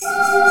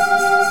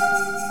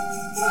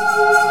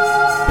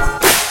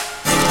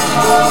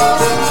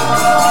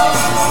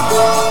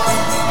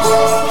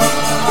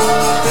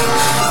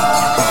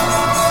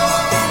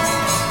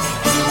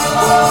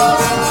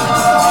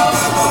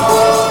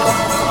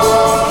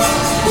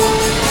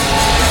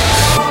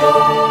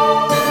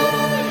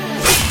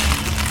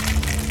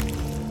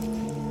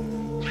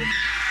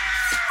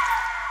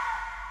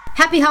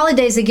Happy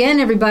holidays again,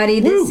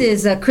 everybody. Woo.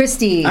 This is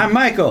Christy. I'm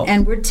Michael.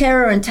 And we're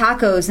Terror and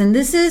Tacos. And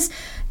this is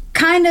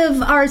kind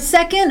of our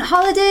second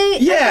holiday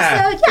episode.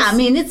 Yeah, I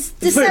mean, it's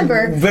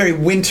December. Very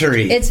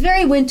wintry. It's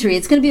very wintry.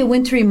 It's going to be a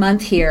wintry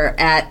month here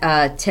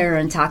at Terror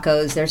and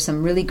Tacos. There's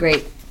some really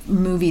great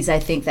movies, I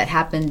think, that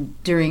happen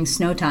during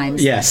snow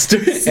times. Yes,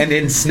 and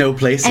in snow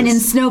places. And in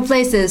snow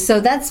places.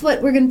 So that's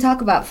what we're going to talk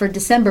about for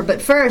December.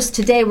 But first,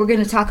 today, we're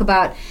going to talk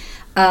about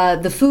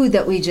the food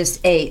that we just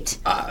ate.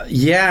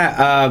 You're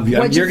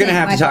going to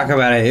have to talk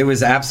about it. It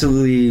was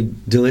absolutely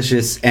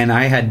delicious, and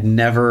I had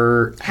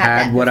never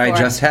had what I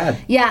just had.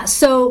 Yeah,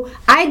 so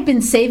I'd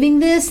been saving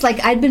this.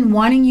 Like, I'd been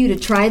wanting you to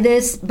try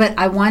this, but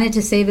I wanted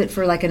to save it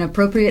for, like, an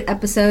appropriate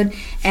episode.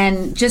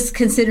 And just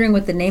considering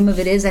what the name of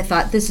it is, I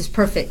thought this is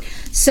perfect.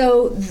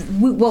 So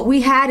what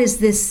we had is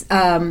this,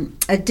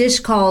 a dish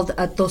called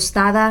a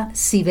tostada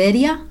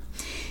Siberia.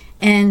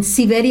 And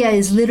Siberia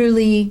is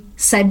literally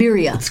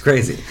Siberia. It's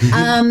crazy.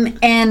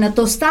 And a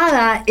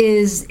tostada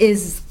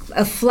is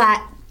a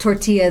flat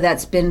tortilla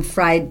that's been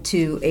fried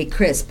to a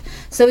crisp.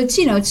 So it's,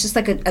 it's just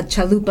like a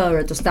chalupa or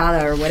a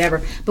tostada or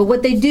whatever. But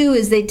what they do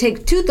is they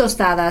take two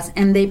tostadas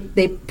and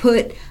they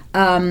put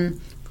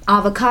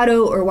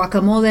avocado or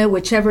guacamole,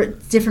 whichever.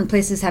 Different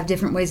places have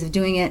different ways of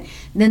doing it.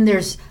 Then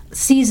there's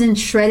seasoned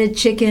shredded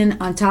chicken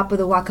on top of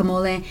the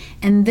guacamole.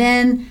 And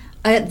then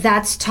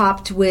that's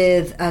topped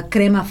with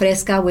crema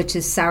fresca, which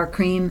is sour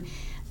cream,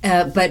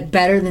 but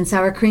better than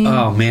sour cream.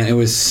 Oh man,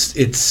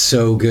 it's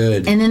so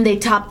good. And then they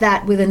top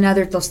that with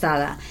another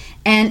tostada,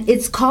 and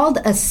it's called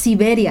a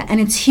Siberia, and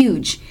it's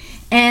huge.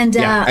 And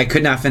I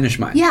could not finish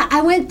mine. Yeah,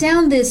 I went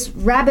down this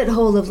rabbit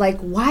hole of like,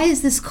 why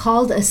is this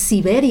called a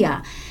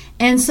Siberia?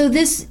 And so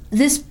this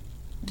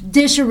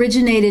dish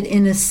originated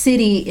in a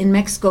city in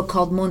Mexico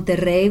called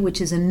Monterrey, which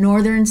is a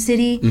northern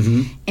city,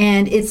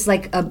 and it's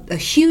like a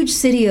huge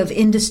city of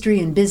industry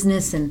and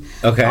business and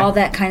all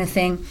that kind of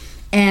thing.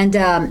 And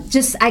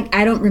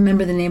I don't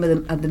remember the name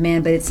of the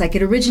man, but it's like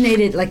it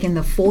originated like in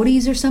the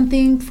 40s or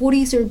something,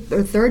 40s or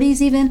 30s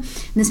even.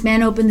 And this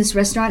man opened this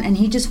restaurant, and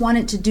he just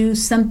wanted to do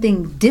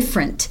something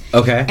different.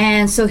 Okay.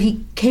 And so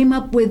he came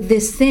up with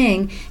this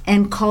thing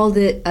and called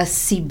it a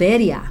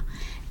Siberia.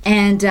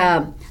 And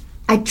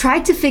I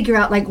tried to figure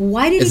out, like,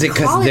 why did he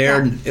call it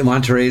that? Is it because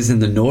Monterrey's in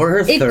the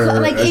north? It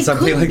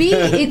could be.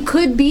 It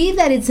could be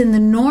that it's in the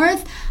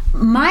north.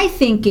 My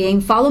thinking,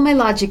 follow my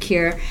logic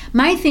here,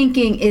 my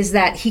thinking is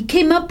that he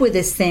came up with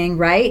this thing,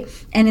 right?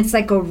 And it's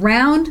like a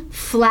round,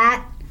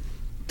 flat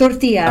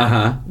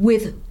tortilla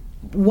with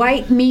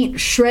white meat,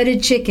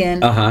 shredded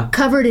chicken,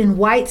 covered in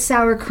white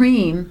sour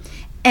cream.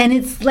 And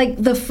it's like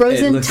the frozen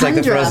tundra. It looks like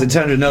the frozen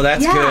tundra. No,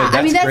 that's good.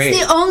 That's that's great.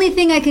 the only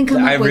thing I can come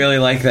up with. I really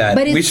like that.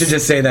 But we should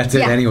just say that's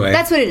it anyway.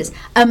 That's what it is.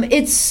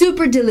 It's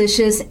super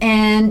delicious,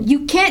 and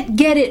you can't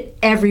get it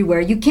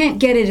everywhere. You can't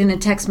get it in a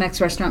Tex-Mex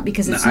restaurant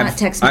because it's not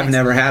Tex-Mex. I've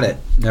never had it.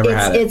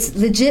 It's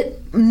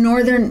legit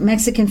northern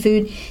Mexican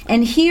food.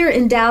 And here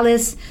in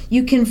Dallas,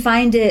 you can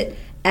find it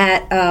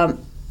at...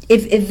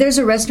 If there's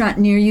a restaurant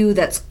near you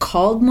that's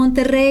called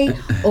Monterrey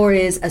or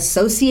is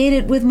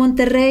associated with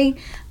Monterrey,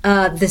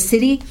 the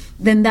city,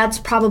 then that's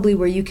probably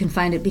where you can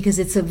find it because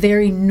it's a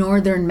very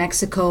northern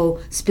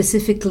Mexico,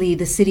 specifically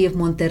the city of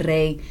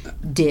Monterrey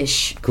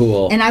dish.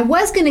 Cool. And I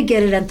was going to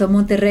get it at the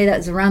Monterrey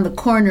that's around the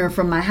corner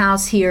from my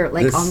house here,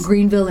 on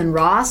Greenville and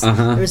Ross.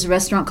 There's a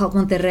restaurant called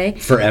Monterrey.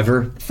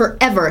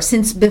 Forever.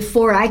 Since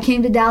before I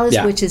came to Dallas,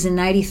 which is in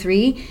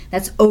 93.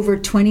 That's over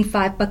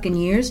 25 fucking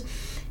years.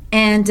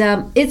 And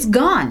it's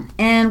gone.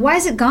 And why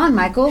is it gone,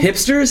 Michael?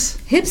 Hipsters.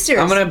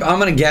 I'm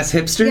gonna guess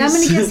hipsters. Yeah, I'm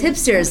gonna guess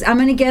hipsters. I'm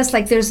gonna guess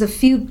like there's a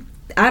few,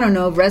 I don't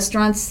know,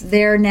 restaurants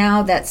there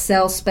now that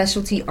sell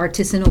specialty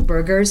artisanal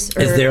burgers.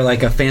 Is there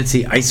like a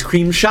fancy ice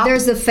cream shop?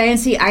 There's a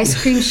fancy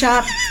ice cream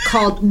shop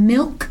called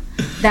Milk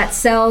that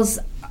sells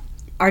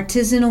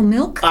artisanal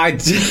milk. I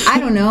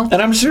don't know.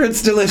 And I'm sure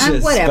it's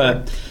delicious.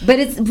 Whatever. But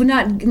it's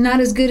not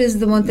as good as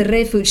the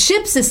Monterrey food.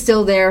 Ships is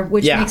still there,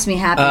 which makes me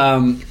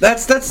happy.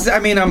 That's I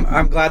mean,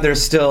 I'm glad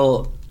there's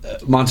still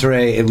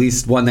Monterrey, at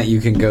least one that you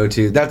can go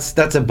to. That's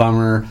a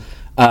bummer.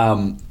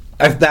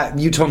 That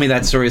you told me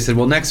that story. I said,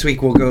 well, next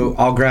week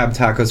I'll grab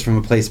tacos from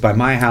a place by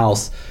my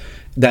house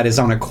that is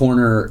on a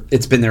corner.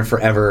 It's been there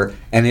forever,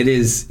 and it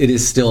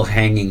is still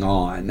hanging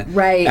on.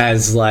 Right.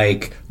 As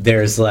like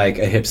there's like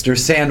a hipster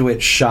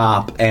sandwich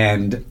shop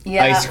and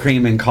ice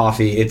cream and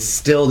coffee. It's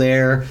still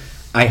there.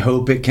 I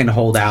hope it can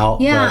hold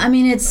out. Yeah, I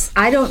mean,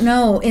 I don't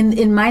know.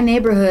 In my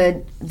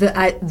neighborhood,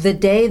 the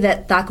day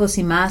that Tacos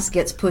y Más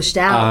gets pushed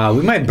out,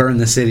 we might burn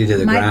the city to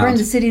the ground. Might burn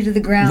the city to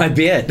the ground. Might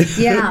be it.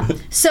 Yeah.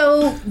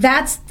 So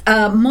that's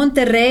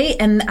Monterrey,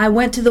 and I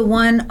went to the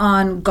one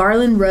on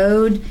Garland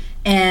Road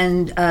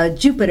and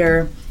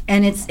Jupiter,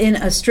 and it's in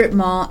a strip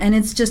mall, and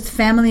it's just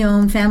family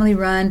owned, family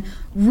run,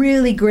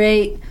 really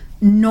great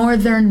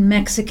northern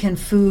Mexican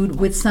food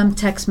with some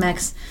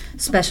Tex-Mex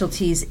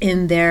specialties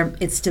in there.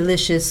 It's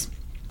delicious.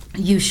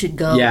 You should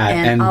go. Yeah,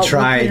 and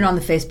try. We'll put it on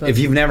the Facebook. If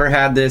you've never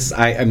had this,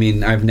 I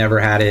mean, I've never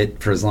had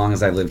it for as long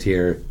as I've lived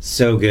here.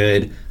 So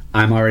good.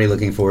 I'm already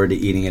looking forward to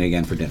eating it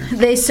again for dinner.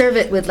 They serve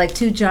it with like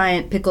 2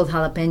 giant pickled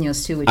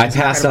jalapenos too. Which I is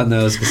passed on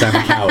incredible. those because I'm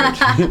a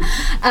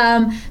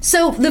coward.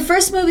 So the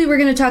first movie we're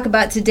going to talk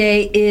about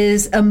today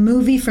is a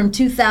movie from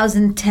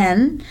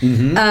 2010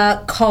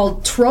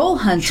 called Troll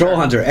Hunter. Troll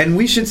Hunter, and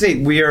we should say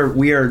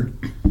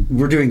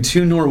we're doing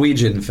 2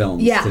 Norwegian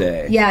films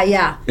today.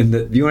 Yeah.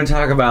 And you want to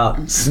talk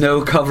about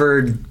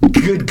snow-covered?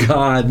 Good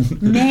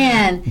God,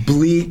 Man,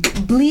 bleak,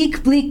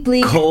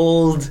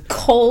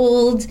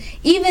 cold.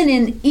 Even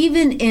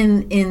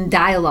in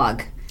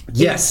dialogue.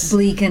 Yes, it's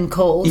bleak and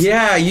cold.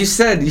 Yeah, you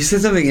said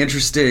something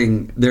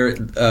interesting there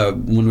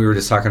when we were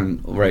just talking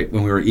when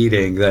we were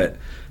eating that.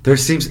 There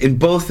seems, in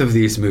both of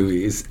these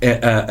movies,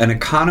 an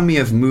economy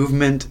of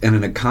movement and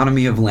an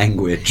economy of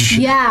language.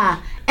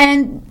 Yeah,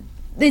 and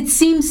it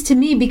seems to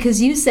me,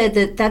 because you said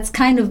that that's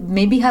kind of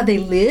maybe how they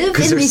live.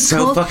 Because they're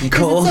so fucking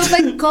cold. It's so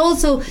fucking cold,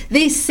 so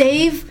they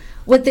save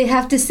what they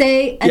have to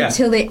say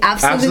until they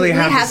absolutely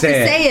have to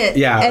say it.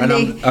 Yeah, and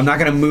I'm not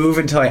going to move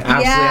until I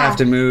absolutely have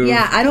to move.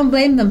 Yeah, I don't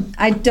blame them.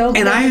 I don't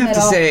blame them at all. And I have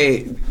to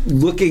say,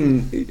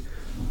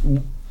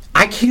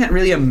 I can't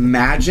really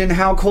imagine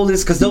how cold it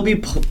is, because there'll be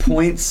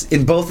points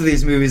in both of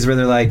these movies where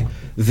they're like,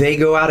 they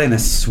go out in a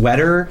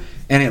sweater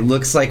and it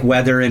looks like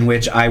weather in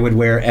which I would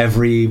wear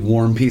every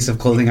warm piece of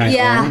clothing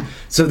I own.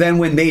 So then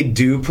when they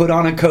do put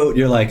on a coat,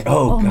 you're like,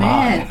 oh God,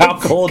 man, how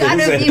cold is it?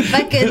 It's gotta be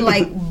fucking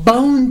like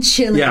bone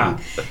chilling. Yeah.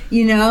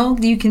 You know,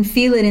 you can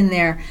feel it in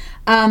there.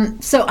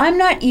 So I'm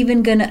not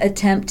even going to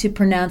attempt to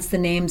pronounce the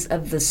names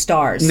of the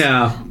stars.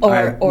 No,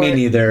 me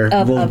neither.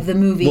 Of the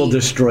movie. We'll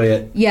destroy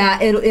it.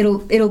 Yeah,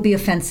 it'll be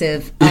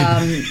offensive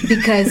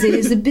because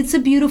it's a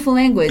beautiful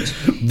language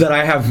that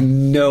I have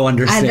no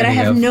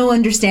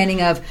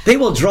understanding of. They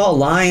will draw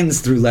lines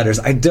through letters.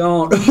 I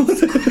don't.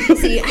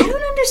 See, I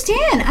don't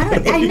understand.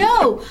 I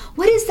know.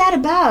 What is that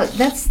about?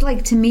 That's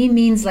like, to me,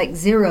 means like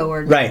 0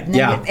 or negative.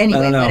 Yeah.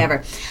 Anyway,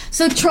 whatever.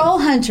 So Troll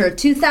Hunter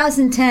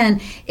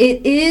 2010,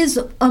 it is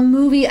a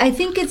movie, I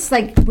think it's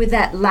like with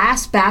that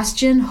last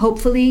bastion,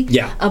 hopefully,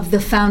 of the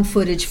found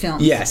footage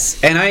films.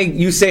 Yes. And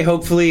you say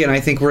hopefully, and I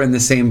think we're in the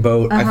same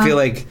boat. I feel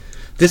like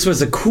this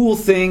was a cool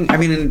thing. I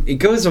mean, it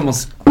goes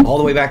almost all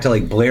the way back to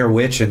like Blair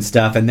Witch and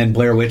stuff, and then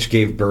Blair Witch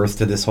gave birth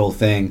to this whole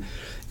thing.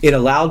 It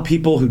allowed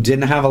people who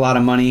didn't have a lot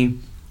of money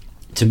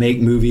to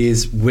make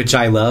movies, which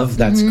I love.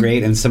 That's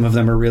great, and some of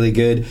them are really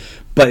good.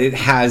 But it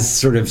has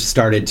sort of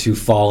started to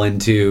fall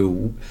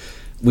into,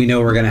 we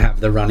know we're going to have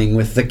the running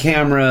with the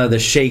camera, the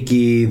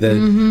shaky,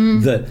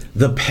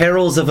 the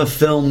perils of a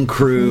film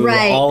crew,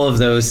 all of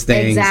those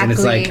things. Exactly. And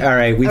it's like, all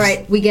right, we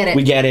get it.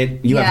 We get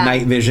it. You have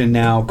night vision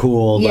now.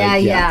 Cool.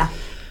 Yeah.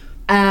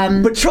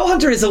 But Troll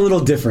Hunter is a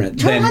little different.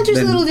 Troll Hunter's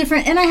a little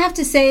different, and I have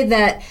to say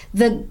that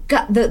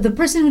the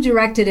person who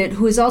directed it,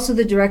 who is also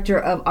the director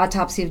of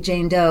Autopsy of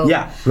Jane Doe,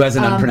 who has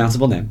an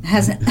unpronounceable name,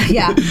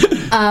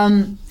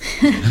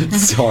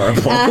 it's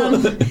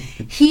horrible.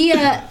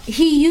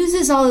 He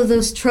uses all of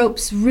those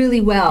tropes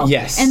really well.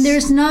 Yes, and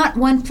there's not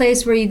one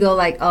place where you go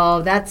like,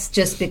 oh, that's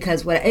just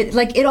because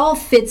it all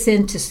fits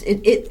into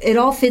it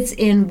all fits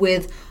in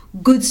with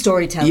good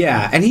storytelling.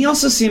 Yeah, and he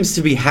also seems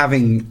to be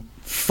having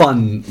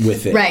fun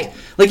with it. Right.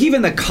 Like,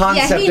 even the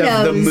concept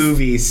of the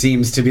movie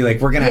seems to be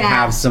like, we're going to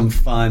have some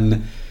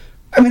fun.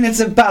 I mean, it's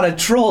about a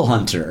troll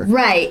hunter.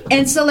 Right.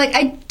 And so, like,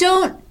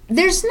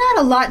 there's not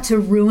a lot to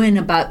ruin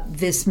about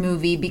this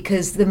movie,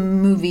 because the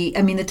movie,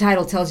 I mean, the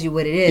title tells you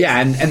what it is. Yeah,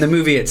 and the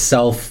movie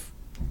itself,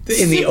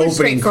 in the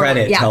opening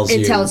credit, tells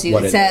you.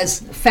 It says,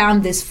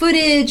 found this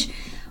footage.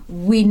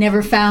 We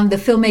never found the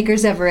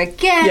filmmakers ever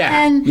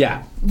again.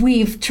 Yeah.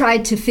 We've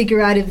tried to figure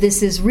out if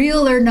this is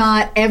real or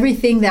not.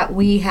 Everything that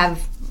we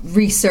have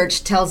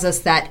researched tells us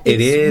that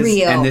it's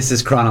real. And this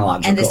is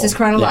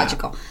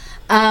chronological.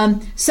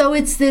 So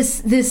it's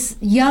this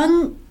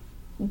young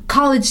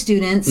college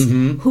students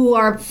who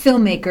are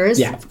filmmakers,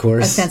 of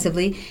course,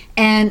 ostensibly,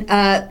 and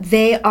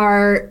they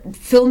are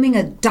filming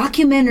a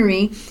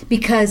documentary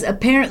because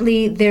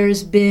apparently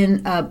there's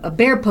been a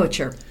bear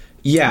poacher.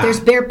 Yeah. There's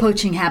bear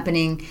poaching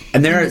happening.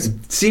 And there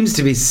seems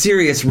to be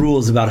serious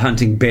rules about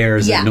hunting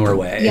bears in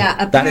Norway.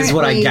 Yeah, that is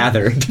what I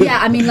gathered. Yeah,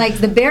 I mean, like,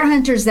 the bear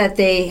hunters that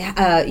they,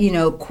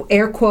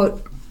 air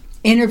quote,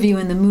 interview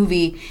in the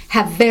movie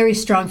have very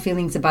strong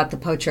feelings about the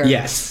poacher.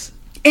 Yes.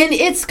 And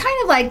it's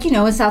kind of like,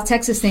 a South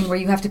Texas thing where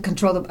you have to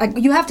control the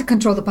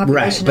population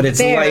right, but of it's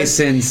bears.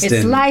 licensed.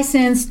 It's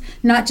licensed.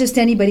 Not just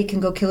anybody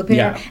can go kill a bear.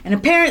 Yeah. And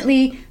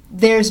apparently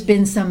there's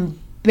been some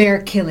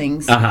bear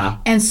killings.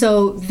 And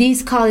so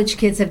these college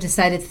kids have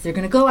decided that they're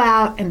going to go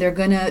out and they're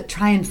going to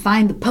try and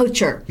find the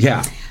poacher.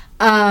 Yeah.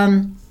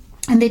 And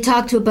they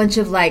talk to a bunch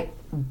of, like,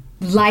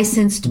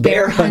 licensed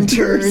bear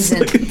hunters.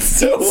 And it's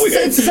so weird.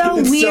 It's so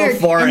weird.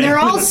 So foreign. And they're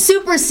all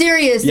super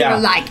serious. Yeah.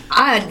 They're like,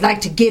 I'd like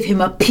to give him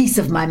a piece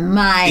of my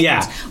mind.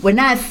 Yeah. When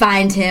I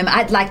find him,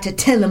 I'd like to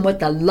tell him what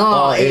the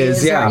law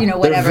is. Yeah. Or,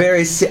 whatever.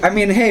 They're very, I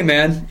mean, hey,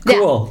 man,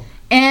 cool. Yeah.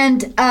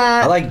 And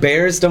I like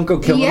bears. Don't go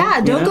killing them.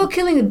 Yeah, don't go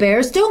killing the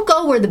bears. Don't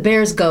go where the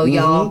bears go,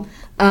 y'all.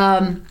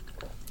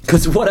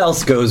 Because what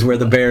else goes where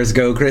the bears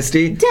go,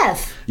 Christy?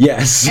 Death.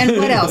 Yes. And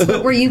what else?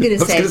 What were you going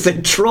to say? I was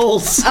going to say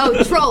trolls.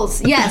 Oh,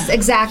 trolls. Yes,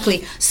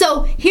 exactly.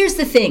 So here's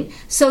the thing.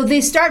 So they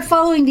start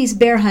following these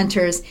bear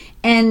hunters,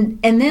 and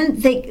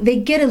then they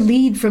get a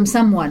lead from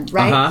someone,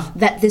 right? Uh-huh.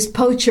 That this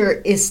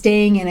poacher is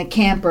staying in a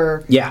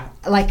camper. Yeah.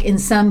 Like in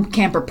some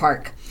camper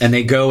park. And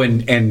they go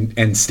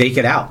and stake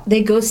it out.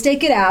 They go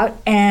stake it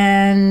out,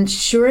 and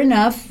sure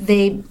enough,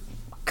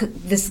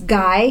 this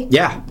guy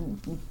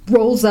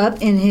rolls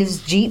up in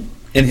his Jeep.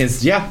 In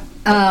his,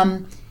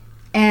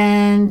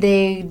 and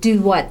they do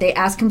what? They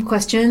ask him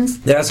questions.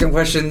 They ask him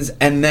questions,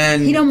 and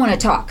then He don't want to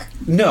talk.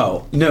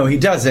 No, he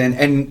doesn't.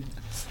 And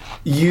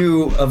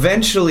you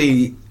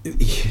eventually,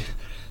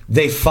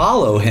 they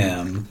follow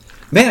him.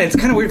 Man, it's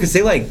kind of weird because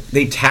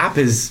they tap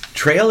his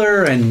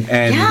trailer and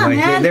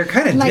man. They're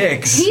kind of like,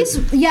 dicks.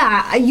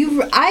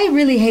 I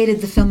really hated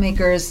the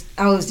filmmakers.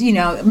 I was,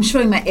 I'm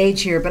showing my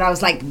age here, but I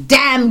was like,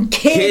 damn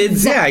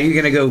kids. Yeah, you're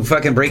gonna go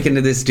fucking break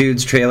into this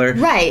dude's trailer,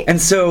 right?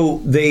 And so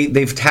they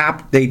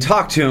talk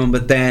to him,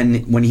 but then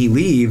when he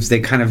leaves, they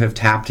kind of have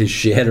tapped his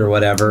shit or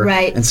whatever,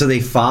 right? And so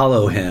they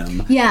follow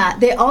him. Yeah,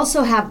 they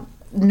also have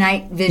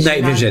night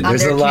vision.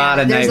 There's a lot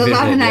of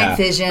night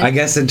vision. I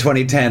guess in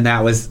 2010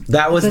 that was the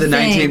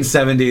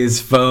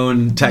 1970s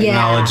phone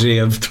technology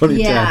of 2010.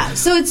 Yeah.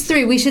 So it's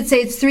three. We should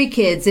say it's three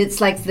kids. It's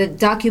like the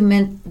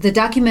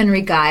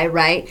documentary guy,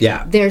 right?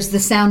 Yeah. There's the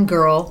sound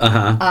girl.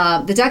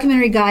 Uh-huh. The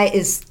documentary guy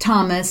is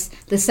Thomas.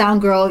 The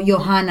sound girl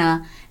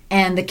Johanna,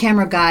 and the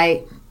camera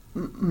guy.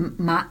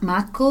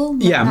 Marco?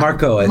 Yeah,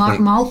 Marco, I think.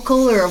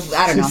 Marco, or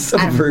I don't know.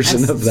 Some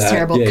version of that.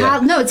 Terrible. Yeah.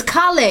 No, it's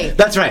Kale.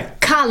 That's right.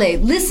 Kale.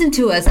 Listen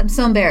to us. I'm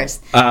so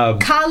embarrassed. Kale,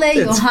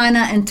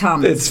 Johanna, and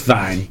Thomas. It's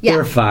fine. Yeah.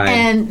 They're fine.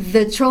 And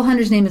the troll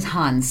hunter's name is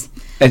Hans.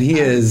 And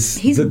he's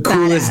the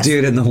coolest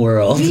dude in the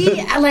world.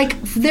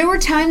 There were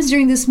times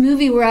during this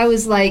movie where I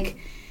was like,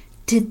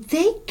 did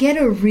they get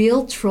a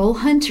real troll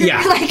hunter? Yeah,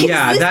 is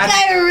this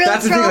guy a real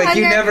that's the troll thing.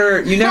 Like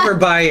hunter? you never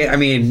buy. I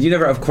mean, you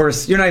never. Of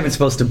course, you're not even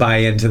supposed to buy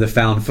into the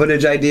found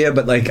footage idea.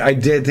 But like, I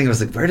did think I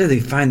was like, where did they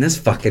find this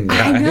fucking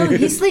guy? I know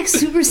he's like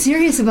super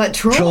serious about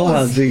trolls. Troll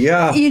hunter,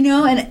 yeah.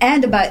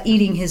 And about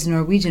eating his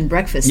Norwegian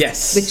breakfast.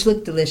 Yes, which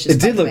looked delicious. It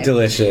did look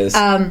delicious.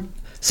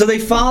 So they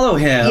follow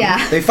him.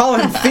 Yeah. They follow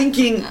him,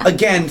 thinking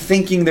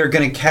they're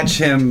going to catch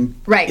him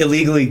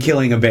illegally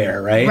killing a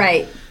bear. Right.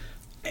 Right.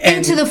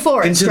 Into the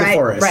forest.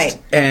 Right.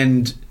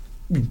 And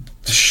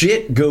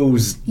shit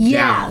goes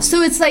down.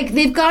 So it's like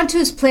they've gone to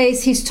his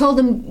place. He's told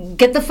them,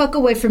 get the fuck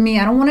away from me.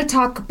 I don't want to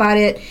talk about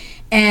it.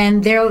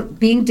 And they're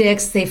being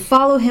dicks. They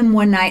follow him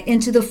one night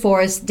into the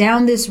forest,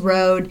 down this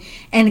road.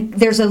 And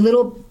there's a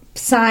little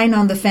sign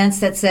on the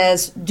fence that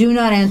says, do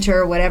not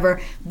enter,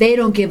 whatever. They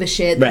don't give a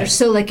shit. Right. They're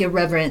so like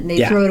irreverent. And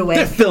they throw it away.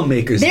 They're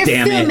filmmakers,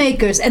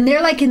 And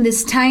they're like in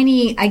this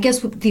tiny, I guess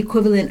the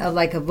equivalent of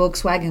like a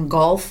Volkswagen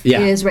Golf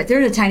is, right? They're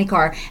in a tiny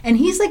car. And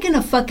he's like in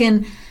a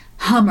fucking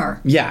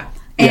Hummer. Yeah.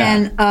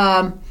 And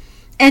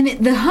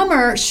the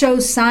Hummer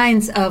shows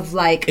signs of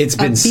like it's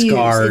been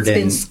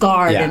abuse.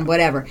 Scarred and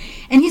whatever.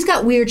 And he's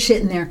got weird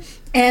shit in there.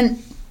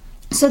 And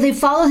so they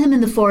follow him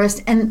in the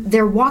forest, and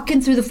they're walking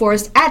through the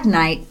forest at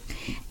night,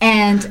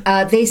 and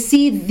they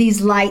see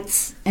these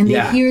lights, and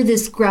they hear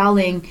this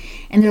growling,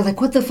 and they're like,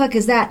 what the fuck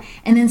is that?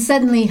 And then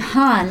suddenly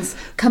Hans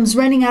comes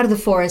running out of the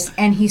forest,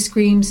 and he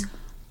screams,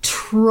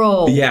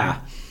 troll. Yeah.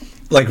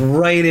 Like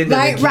right into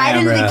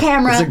the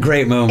camera. It's a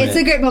great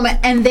moment.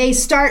 And they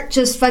start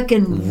just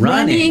fucking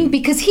running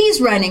because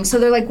he's running. So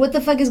they're like, what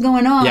the fuck is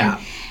going on?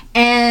 Yeah.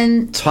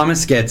 And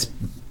Thomas gets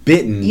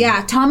bitten.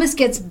 Yeah, Thomas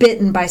gets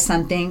bitten by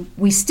something.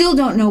 We still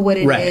don't know what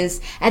it is.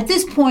 At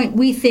this point,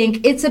 we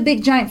think it's a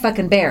big giant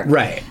fucking bear.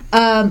 Right.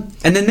 And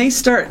then they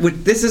start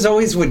with, this is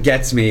always what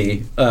gets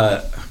me.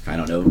 I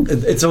don't know.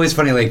 It's always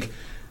funny. Like,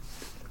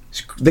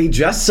 they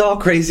just saw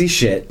crazy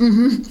shit.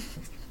 Mm-hmm.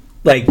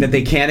 Like, that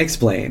they can't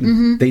explain.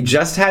 Mm-hmm. They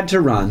just had to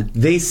run.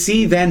 They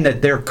see then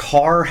that their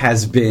car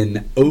has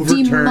been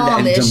overturned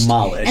and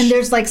demolished. And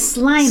there's like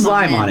slime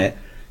on it.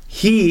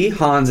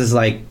 Hans is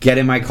like, get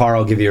in my car,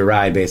 I'll give you a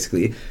ride,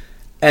 basically.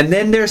 And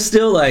then they're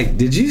still like,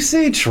 did you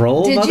say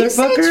troll, motherfucker? Did you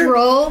say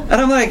troll? And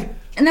I'm like,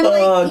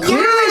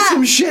 clearly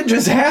some shit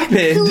just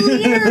happened.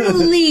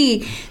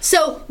 Clearly.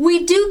 So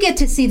we do get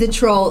to see the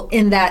troll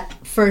in that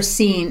first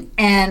scene.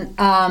 And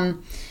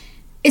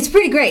it's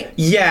pretty great.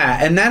 Yeah,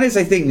 and that is,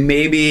 I think,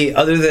 maybe,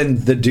 other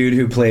than the dude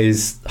who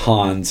plays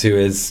Hans, who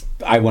is,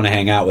 I want to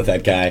hang out with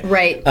that guy.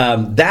 Right.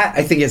 That,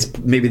 I think, is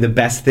maybe the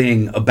best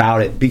thing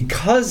about it,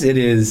 because it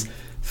is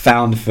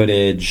found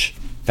footage,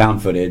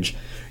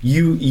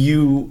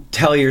 you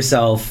tell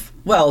yourself,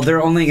 well,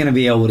 they're only going to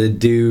be able to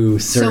do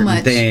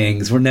certain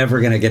things. We're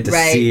never going to get to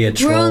see a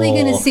troll. We're only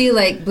going to see,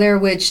 like, Blair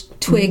Witch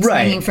twigs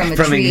hanging from a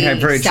tree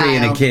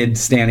and a kid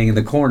standing in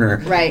the corner.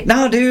 Right.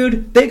 No,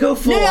 dude, they go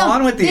full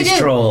on with these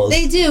trolls.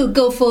 They do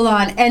go full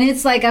on. And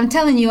it's like, I'm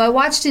telling you, I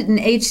watched it in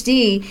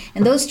HD,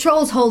 and those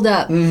trolls hold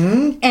up.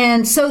 Mm-hmm.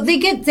 And so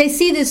they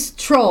see this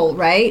troll,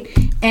 right?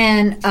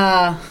 And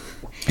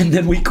And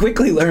then we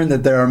quickly learn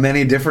that there are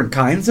many different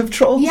kinds of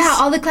trolls. Yeah,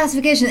 all the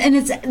classifications. And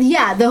it's,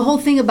 the whole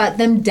thing about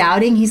them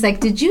doubting. He's like,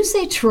 did you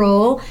say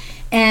troll?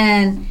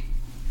 And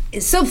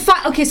so,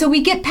 so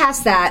we get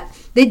past that.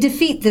 They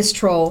defeat this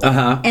troll.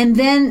 And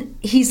then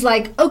he's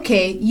like,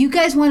 okay, you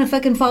guys want to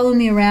fucking follow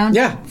me around?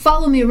 Yeah.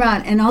 Follow me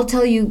around and I'll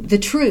tell you the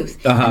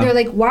truth. And they're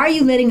like, why are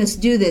you letting us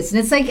do this? And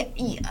it's like...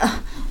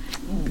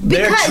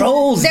 They're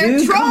trolls,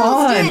 dude. Come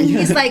on. And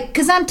he's like,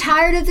 because I'm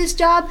tired of this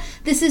job.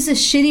 This is a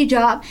shitty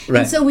job.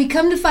 Right. And so we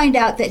come to find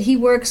out that he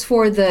works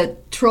for the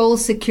troll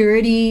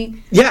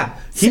security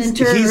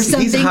center or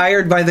something. He's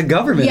hired by the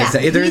government.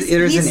 Yeah,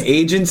 There's an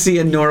agency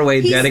in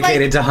Norway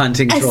dedicated like to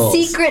hunting trolls.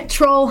 A secret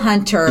troll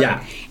hunter.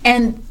 Yeah.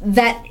 And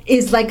that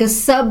is like a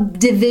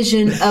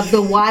subdivision of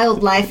the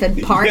wildlife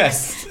and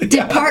parks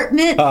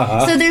department.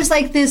 So there's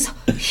like this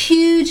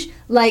huge,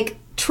 like,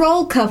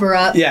 troll cover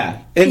up.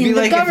 Yeah. It'd be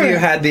like if you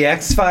had the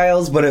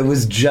X-Files, but it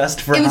was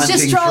just for hunting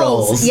just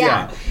trolls.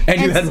 Yeah.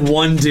 And you had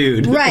one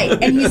dude. Right.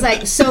 And he's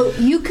like, so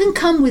you can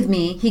come with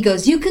me. He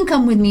goes, you can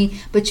come with me,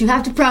 but you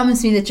have to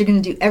promise me that you're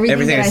going to do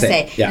everything that I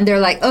say. Yeah. And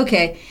they're like,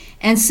 okay.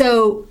 And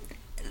so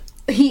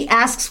he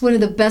asks one of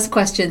the best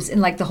questions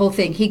in like the whole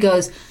thing. He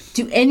goes,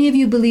 do any of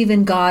you believe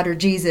in God or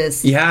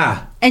Jesus?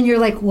 Yeah. And you're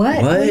like,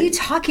 what? What are you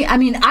talking? I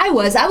mean, I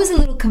was a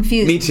little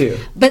confused. Me too.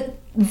 But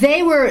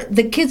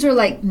the kids were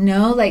like,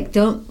 no, like,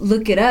 don't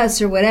look at us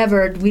or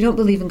whatever. We don't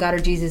believe in God or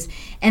Jesus.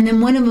 And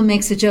then one of them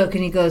makes a joke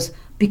and he goes,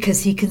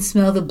 because he can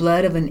smell the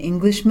blood of an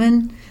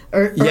Englishman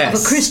or of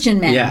a Christian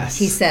man,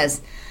 he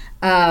says.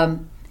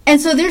 And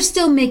so they're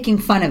still making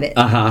fun of it.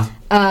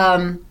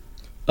 And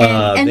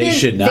they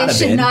should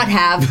not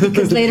have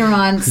because later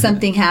on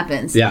something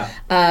happens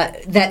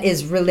that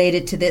is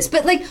related to this.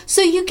 But like,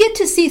 so you get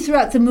to see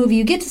throughout the movie,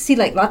 you get to see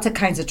like lots of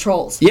kinds of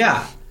trolls.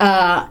 Yeah.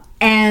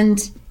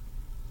 And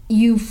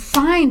you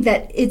find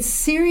that it's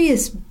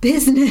serious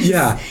business.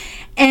 Yeah.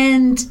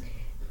 And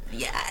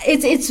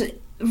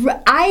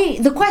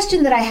the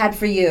question that I had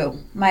for you,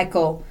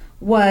 Michael,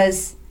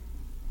 was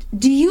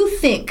do you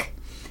think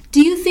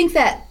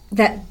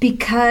that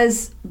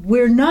because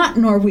we're not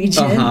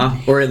Norwegian,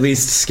 or at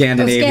least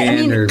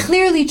Scandinavian,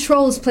 clearly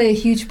trolls play a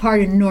huge part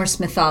in Norse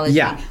mythology.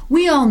 Yeah.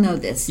 We all know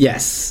this.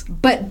 Yes.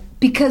 But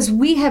because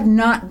we have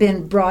not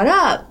been brought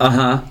up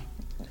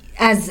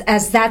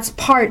as that's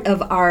part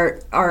of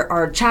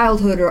our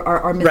childhood or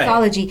our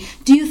mythology, right.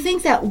 Do you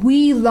think that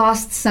we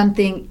lost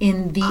something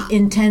in the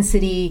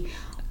intensity,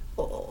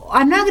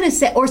 I'm not going to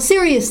say, or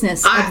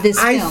seriousness of this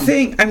film?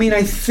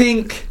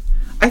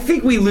 I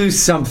think we lose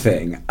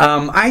something.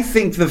 I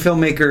think the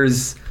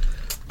filmmakers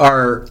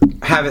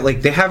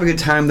they have a good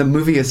time. The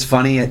movie is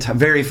funny,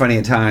 very funny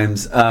at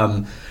times.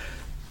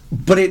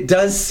 But it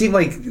does seem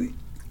like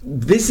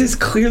this is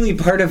clearly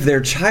part of their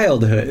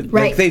childhood.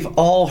 Right. Like they've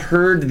all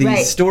heard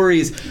these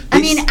stories.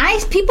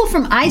 People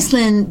from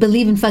Iceland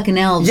believe in fucking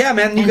elves. Yeah,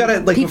 man, you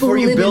gotta before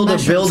you build a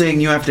building,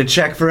 you have to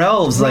check for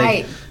elves.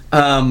 Right.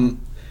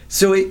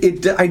 So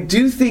I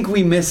do think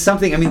we miss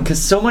something. I mean,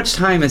 because so much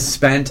time is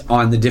spent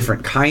on the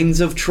different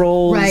kinds of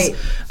trolls, right?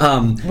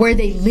 Where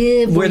they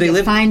live, where they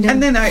live, find them.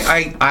 And then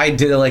I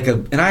did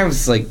and I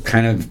was like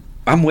kind of.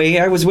 I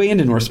was way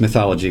into Norse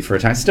mythology for a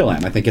time. Still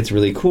am. I think it's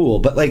really cool.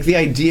 But like the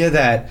idea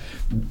that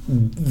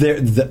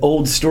the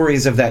old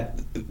stories of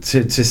that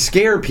to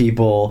scare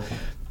people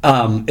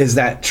is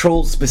that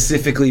trolls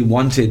specifically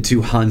wanted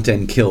to hunt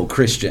and kill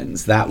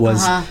Christians. That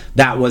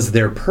was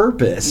their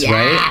purpose,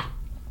 right?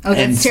 Oh,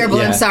 that's terrible.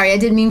 Yeah. I'm sorry. I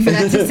didn't mean for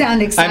that to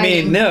sound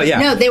exciting.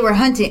 No, they were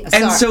hunting.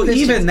 And so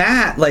Christians. Even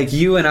that, like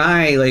you and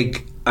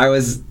I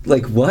was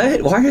like,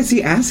 what? Why is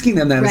he asking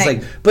them that? Right.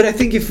 It's like, but I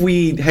think if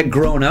we had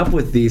grown up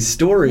with these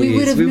stories, we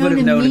would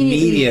have known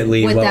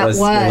immediately what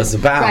was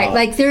about. Right.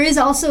 Like there is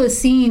also a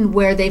scene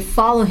where they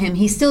follow him.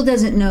 He still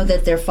doesn't know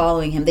that they're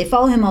following him. They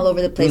follow him all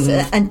over the place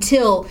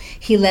until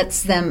he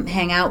lets them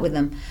hang out with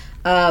him.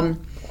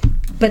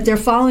 But they're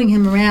following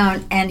him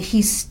around, and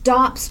he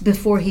stops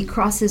before he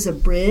crosses a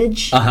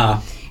bridge.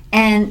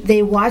 And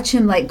they watch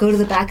him like go to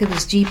the back of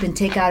his Jeep and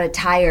take out a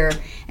tire,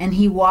 and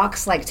he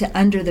walks like to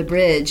under the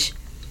bridge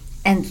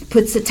and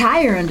puts the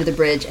tire under the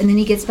bridge, and then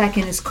he gets back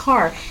in his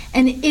car.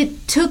 And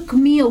it took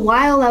me a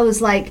while. I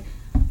was like,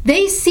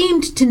 they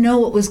seemed to know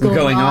what was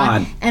going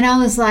on. And I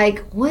was like,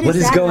 what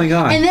is going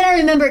on? And then I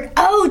remembered,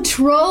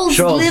 trolls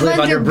live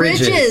under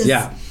bridges.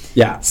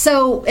 Yeah.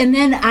 So, and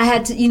then I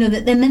had to,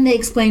 and then they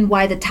explained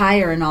why the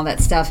tire and all that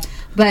stuff.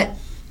 But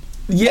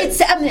it's,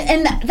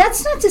 and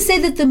that's not to say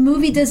that the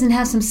movie doesn't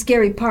have some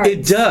scary parts.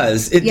 It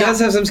does. It does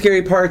have some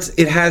scary parts.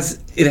 It has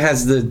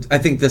I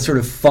think the sort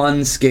of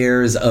fun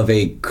scares of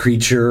a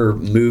creature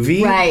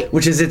movie, right?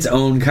 Which is its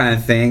own kind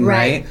of thing,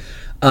 right?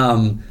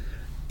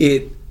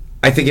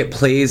 I think it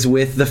plays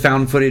with the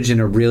found footage in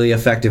a really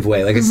effective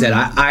way. Like I said,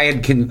 I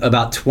had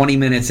about 20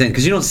 minutes in,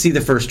 because you don't see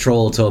the first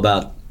troll until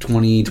about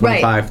 20,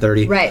 25,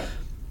 30. Right.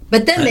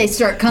 But then they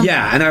start coming.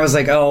 Yeah, and I was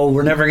like, oh,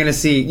 we're never going to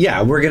see...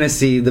 Yeah, we're going to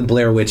see the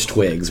Blair Witch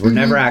Twigs. We're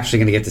never actually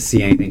going to get to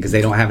see anything because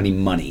they don't have any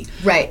money.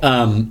 Right.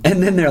 And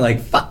then they're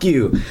like, fuck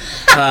you.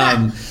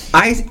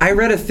 I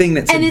read a thing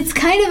that said... And it's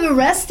kind of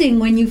arresting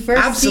when you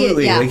first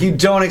Absolutely. see it. Yeah. Like, you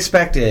don't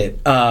expect it.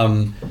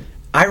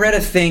 I read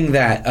a thing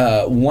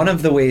that one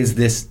of the ways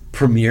this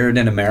premiered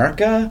in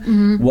America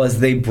was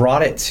they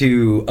brought it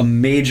to a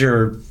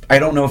major... I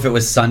don't know if it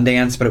was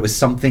Sundance, but it was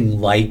something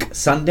like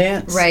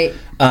Sundance. Right.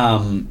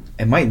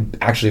 It might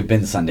actually have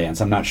been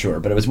Sundance. I'm not sure,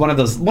 but it was one of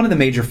the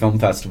major film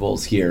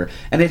festivals here,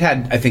 and it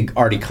had, I think,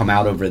 already come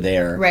out over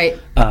there. Right.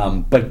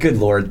 But good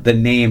lord, the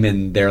name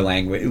in their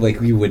language, like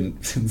we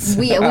wouldn't.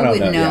 We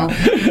wouldn't know.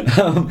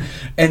 Yeah.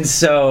 And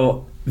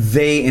so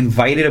they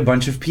invited a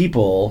bunch of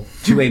people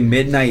to a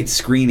midnight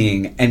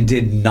screening and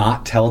did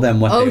not tell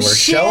them what they were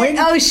showing.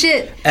 Oh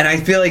shit! And I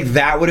feel like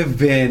that would have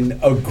been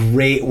a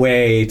great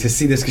way to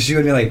see this, because she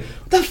would be like,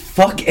 "What the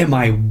fuck am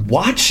I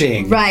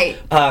watching?" Right.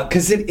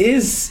 Because it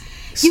is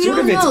You sort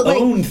of don't its know,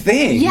 like, own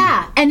thing.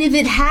 Yeah, and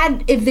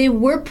if they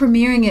were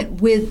premiering it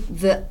with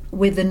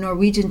the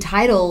Norwegian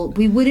title,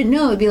 we wouldn't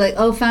know. It'd be like,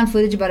 oh, found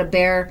footage about a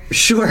bear.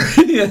 Sure.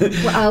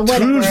 Whatever.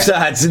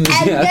 And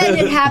then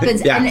it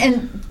happens. Yeah.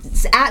 And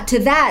add to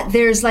that,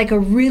 there's like a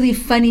really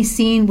funny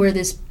scene where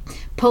this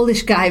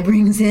Polish guy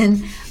brings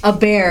in a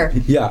bear.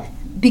 Yeah.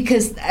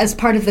 Because as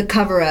part of the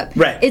cover-up.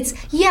 Right. It's,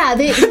 they...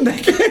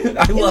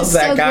 I love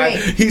that so guy.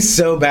 great. He's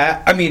so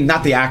bad. I mean,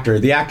 not the actor.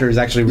 The actor is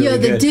actually really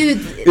the good. dude,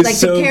 Is like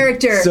the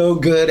character. So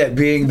good at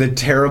being the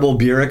terrible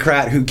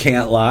bureaucrat who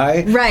can't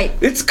lie. Right.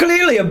 It's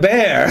clearly a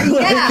bear.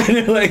 Yeah.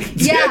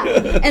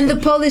 Yeah. And the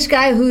Polish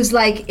guy who's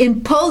like,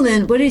 in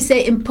Poland, what did he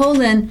say? In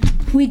Poland,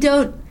 we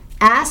don't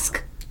ask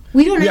questions.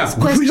 We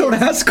don't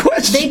ask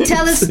questions. They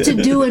tell us to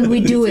do and we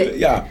do it.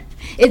 Yeah.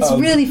 It's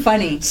really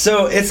funny.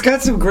 So it's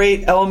got some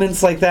great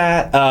elements like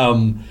that.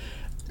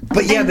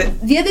 But yeah,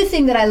 the other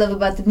thing that I love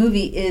about the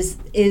movie is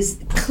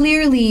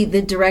clearly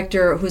the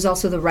director, who's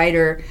also the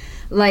writer,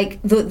 like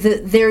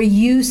their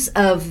use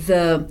of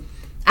the.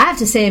 I have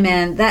to say,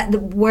 man, that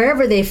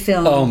wherever they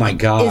film, oh my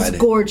god, is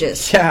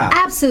gorgeous. Yeah,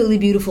 absolutely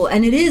beautiful,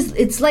 and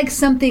it's like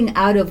something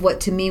out of what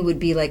to me would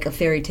be like a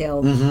fairy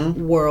tale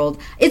world.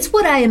 It's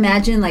what I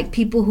imagine, like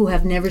people who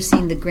have never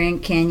seen the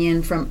Grand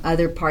Canyon from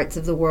other parts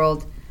of the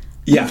world.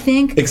 Yeah, I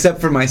think, except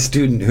for my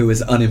student who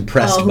was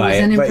unimpressed by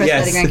it. Unimpressed but yes.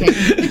 by the Grand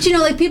Canyon. But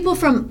like people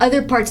from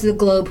other parts of the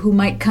globe who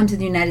might come to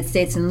the United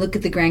States and look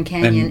at the Grand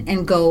Canyon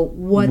and go,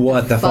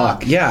 "What the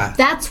fuck?" Yeah,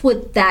 that's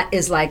what that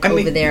is like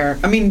over there.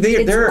 I mean,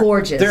 they're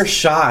gorgeous. They're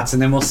shots, and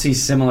then we'll see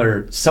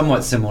somewhat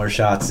similar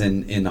shots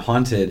in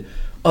Haunted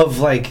of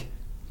like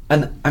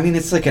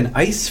it's like an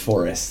ice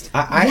forest.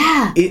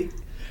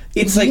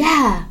 It's like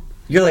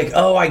you're like,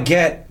 oh, I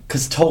get,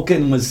 because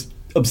Tolkien was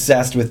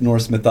obsessed with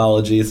Norse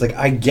mythology. It's like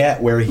I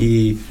get where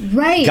he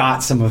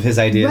got some of his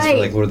ideas for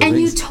like Lord of the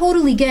Rings. And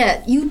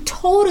you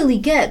totally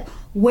get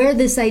where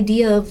this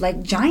idea of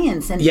like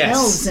giants and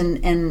elves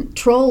and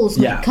trolls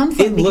might come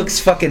from. It looks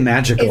fucking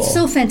magical. It's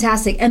so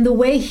fantastic. And the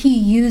way he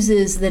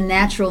uses the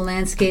natural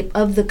landscape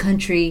of the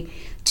country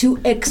to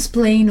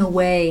explain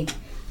away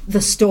the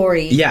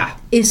story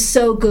is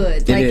so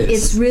good.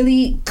 It's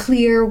really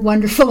clear,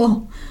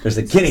 wonderful. There's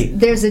a kitty.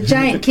 There's a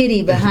giant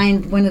kitty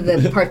behind one of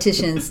the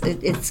partitions.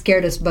 It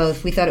scared us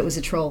both. We thought it was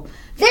a troll.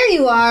 There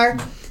you are.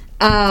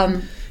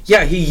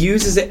 He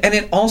uses it, and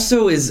it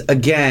also is,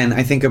 again,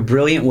 I think, a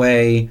brilliant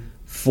way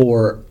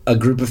for a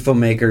group of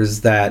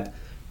filmmakers that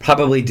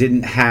probably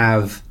didn't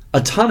have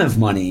a ton of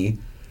money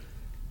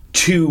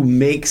to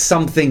make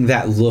something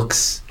that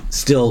looks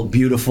still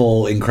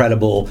beautiful,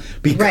 incredible,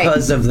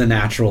 because of the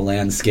natural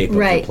landscape of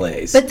the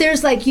place. But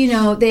there's like,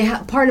 they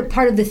part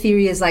of the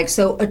theory is like,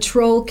 so a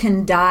troll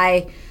can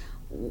die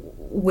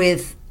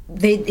with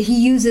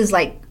he uses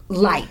like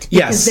light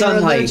because they're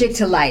allergic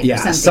to light. Yeah, or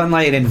something.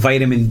 Sunlight and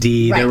vitamin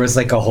D. There was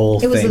like a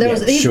whole thing.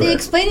 They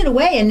explain it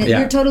away, and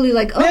you're totally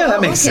like, that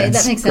makes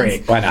sense. That makes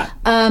sense. Great, why not?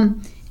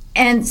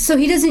 And so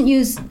he doesn't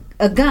use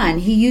a gun.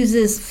 He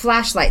uses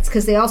flashlights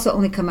because they also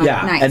only come out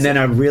at night. And then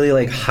a really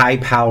like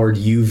high-powered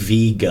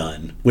UV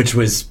gun, which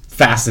was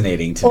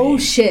fascinating to me. Oh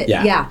shit!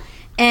 Yeah.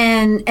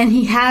 And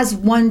he has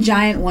one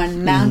giant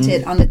one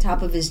mounted on the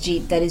top of his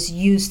Jeep that is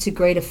used to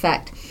great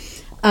effect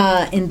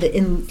in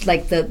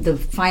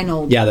the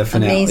final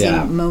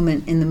amazing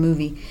moment in the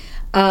movie.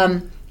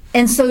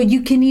 And so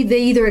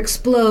they either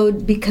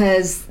explode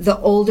because the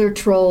older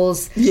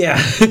trolls. Yeah,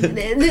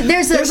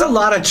 there's a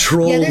lot of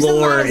troll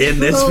lore in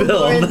this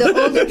film.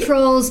 The older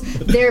trolls,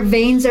 their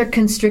veins are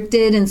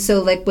constricted, and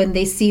so like when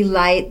they see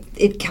light,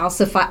 it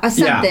calcifies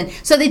something. Yeah.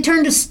 So they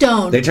turn to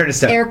stone.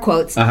 Air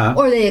quotes,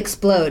 or they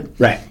explode.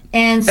 Right.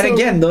 And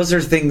again, those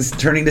are things.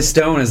 Turning to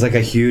stone is like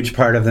a huge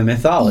part of the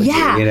mythology.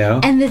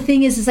 Yeah. And the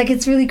thing is, it's like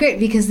it's really great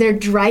because they're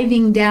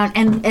driving down,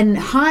 and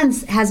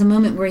Hans has a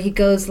moment where he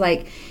goes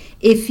like,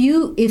 If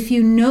you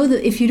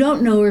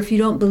don't know or if you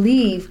don't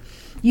believe,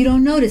 you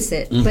don't notice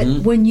it.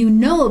 But when you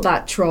know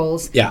about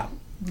trolls,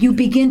 you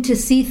begin to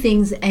see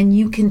things and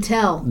you can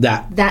tell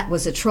that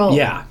was a troll,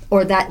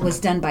 or that was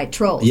done by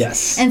trolls.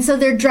 Yes. And so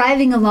they're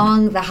driving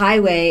along the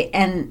highway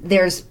and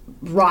there's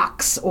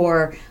rocks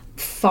or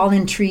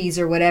fallen trees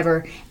or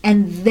whatever,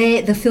 and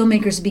the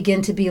filmmakers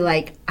begin to be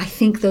like, I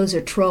think those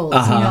are trolls,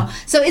 you know.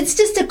 So it's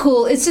just a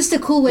cool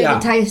way to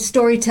tie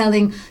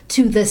storytelling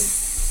to the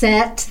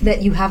set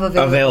that you have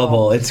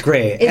available. It's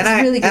great. It's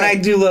really great. And I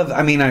do love,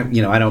 I mean,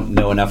 I don't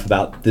know enough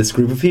about this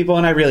group of people,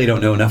 and I really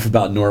don't know enough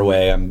about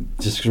Norway. I'm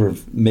just sort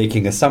of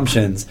making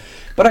assumptions,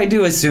 but I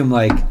do assume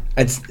like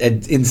it's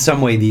in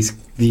some way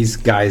these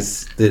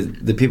guys,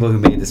 the people who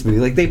made this movie,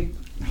 like they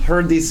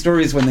heard these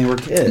stories when they were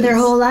kids their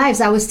whole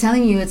lives. I was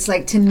telling you, it's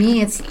like, to me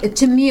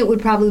it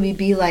would probably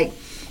be like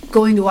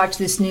going to watch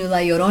this new La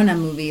Llorona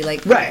movie,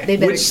 like, right?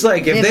 Which,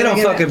 like, if they don't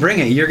fucking bring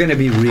it, you're going to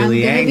be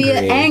really angry. Be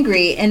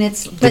angry, and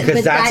it's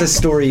because that's a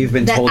story you've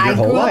been told your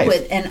whole life.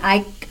 With, and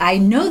I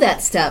know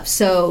that stuff,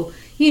 so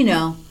you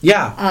know.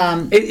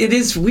 Yeah, it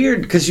is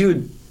weird because you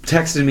had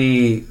texted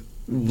me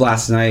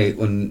last night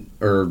when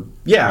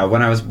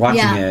I was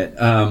watching it.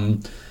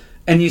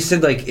 And you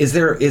said, like, is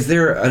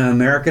there an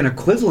American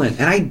equivalent?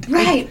 And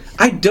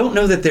I don't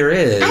know that there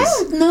is. I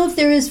don't know if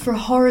there is for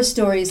horror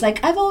stories.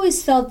 Like, I've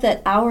always felt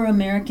that our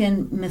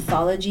American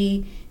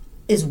mythology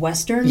is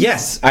Western.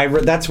 Yes,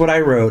 that's what I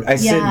wrote. I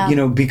said, you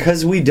know,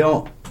 because we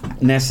don't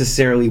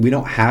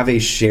have a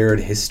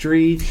shared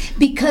history.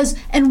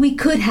 And we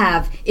could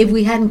have if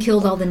we hadn't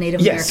killed all the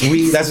Native Americans.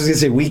 Yes, that's what I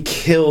was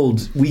going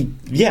to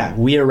say.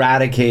 We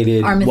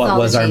eradicated what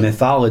was our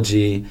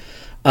mythology.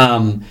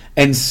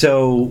 And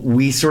so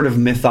we sort of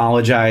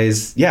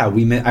mythologize. Yeah,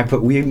 we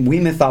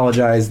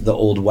mythologize the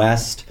Old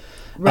West.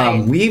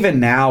 Right. We even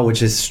now,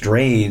 which is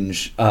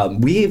strange,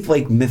 we've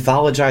like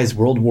mythologized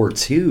World War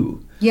II.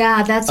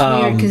 Yeah, that's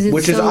weird because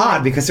which is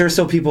odd because there are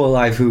still people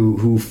alive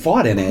who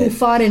fought in it. Who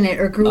fought in it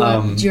or grew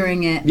up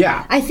during it.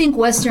 Yeah. I think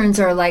Westerns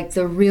are like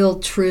the real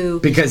true.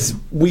 Because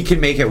we can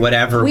make it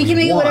whatever we want. We can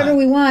make it whatever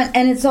we want.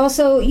 And it's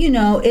also, you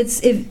know,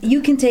 it's if you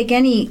can take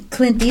any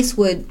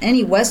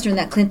Western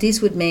that Clint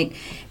Eastwood make,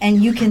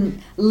 and you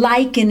can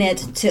liken it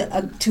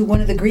to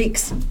one of the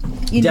Greeks.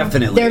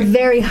 Definitely. They're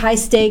very high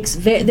stakes.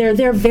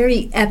 They're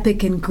very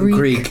epic and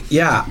Greek.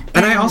 Yeah.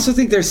 And I also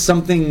think there's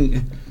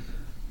something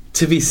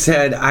to be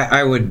said.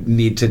 I would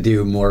need to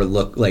do more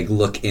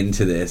look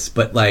into this,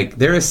 but like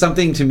there is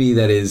something to me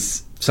that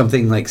is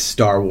something like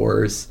Star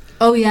Wars.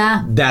 Oh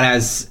yeah, that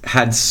has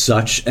had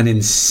such an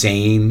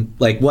insane,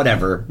 like,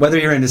 whether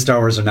you're into Star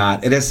Wars or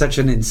not, it has such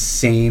an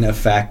insane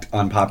effect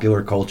on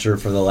popular culture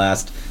for the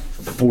last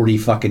 40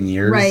 fucking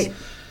years. Right.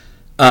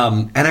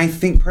 And I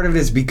think part of it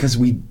is because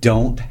we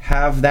don't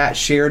have that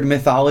shared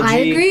mythology. I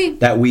agree.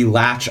 That we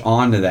latch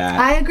onto that.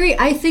 I agree.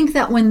 I think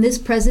that when this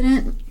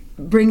president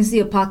brings the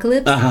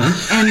apocalypse,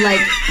 and like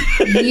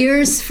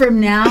years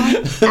from now,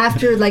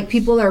 after like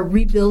people are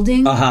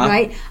rebuilding,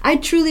 right? I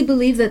truly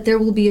believe that there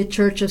will be a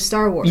church of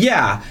Star Wars.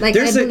 Yeah, like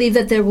I believe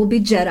that there will be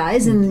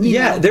Jedis, and you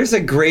know. There's a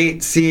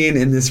great scene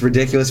in this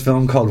ridiculous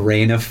film called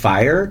Reign of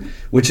Fire,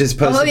 which is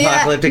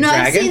post-apocalyptic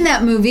dragon. I've seen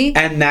that movie,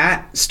 and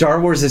that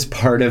Star Wars is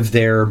part of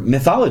their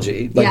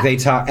mythology. Like they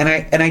talk, and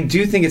I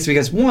do think it's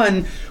because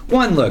one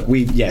look,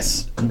 we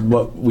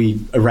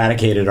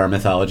eradicated our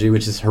mythology,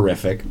 which is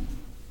horrific.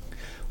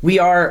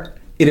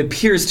 It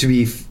appears to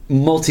be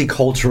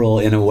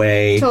multicultural in a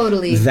way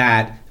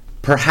that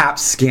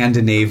perhaps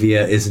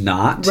Scandinavia is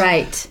not.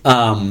 Right.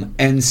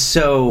 And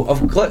so,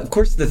 of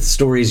course, the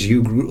stories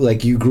you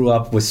grew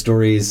up with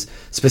stories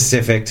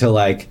specific to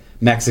like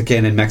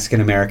Mexican and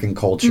Mexican-American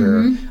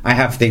culture. Mm-hmm. I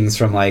have things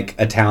from like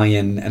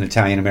Italian and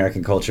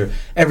Italian-American culture.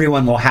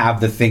 Everyone will have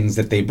the things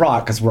that they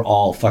brought because we're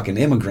all fucking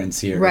immigrants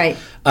here. Right.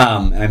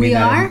 I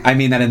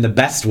mean that in the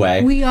best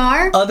way. We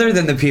are? Other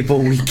than the people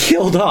we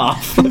killed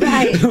off.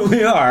 Right.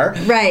 We are.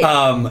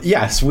 Right.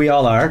 Yes, we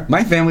all are.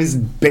 My family's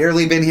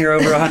barely been here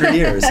over 100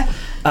 years.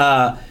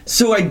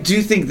 So I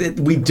do think that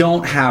we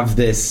don't have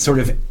this sort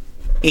of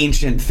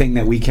ancient thing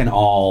that we can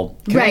all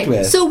connect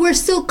with. So we're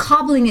still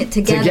cobbling it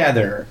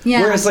together.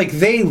 Yeah. Whereas like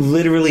they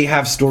literally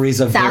have stories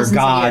of their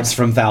gods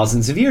from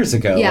thousands of years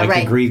ago,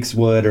 the Greeks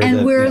would.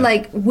 We're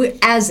like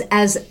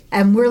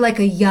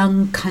a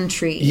young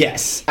country.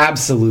 Yes,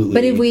 absolutely.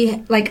 But if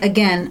we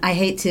again, I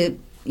hate to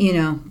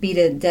beat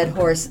a dead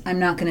horse. I'm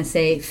not going to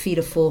say feed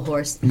a full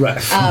horse.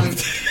 Right.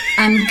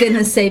 I'm going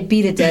to say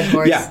beat a dead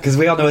horse. Yeah, because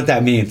we all know what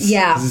that means.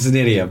 Yeah. This is an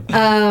idiom.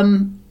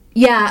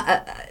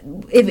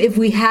 If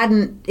we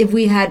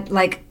had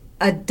like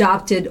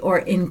adopted or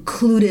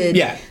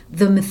included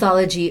the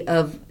mythology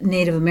of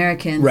Native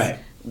Americans, right,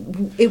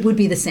 it would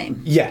be the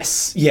same.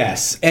 Yes,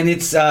 and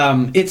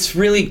it's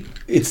really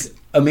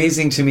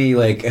amazing to me.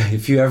 Like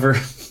if you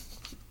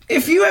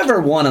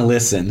ever want to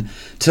listen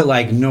to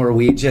like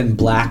Norwegian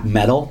black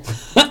metal,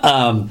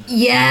 which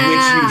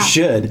you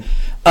should.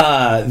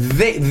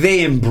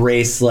 They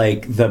embrace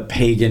like the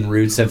pagan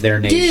roots of their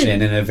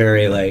nation in a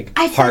very like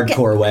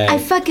hardcore way. I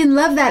fucking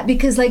love that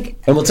because like,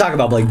 and we'll talk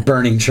about like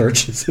burning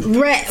churches,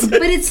 right?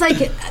 But it's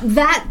like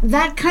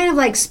that kind of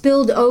like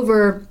spilled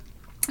over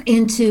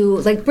into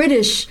like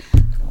British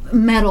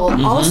metal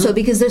also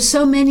because there's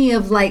so many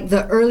of like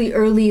the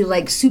early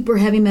like super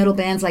heavy metal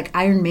bands like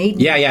Iron Maiden,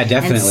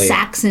 definitely, and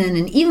Saxon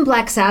and even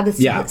Black Sabbath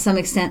to some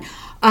extent,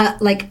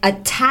 like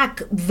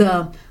attack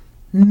the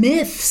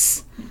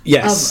myths.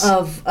 Yes.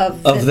 Of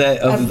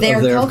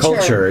their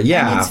culture.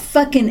 Yeah. And it's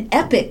fucking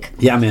epic.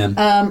 Yeah,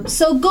 man.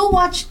 So go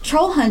watch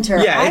Troll Hunter.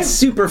 Yeah, it's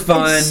super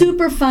fun. It's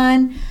super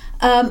fun.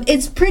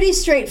 It's pretty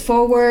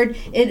straightforward.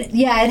 It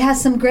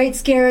has some great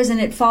scares, and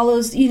it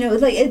follows,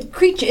 like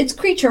it's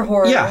creature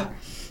horror. Yeah.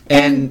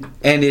 And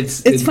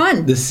it's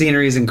fun. The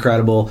scenery is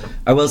incredible.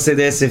 I will say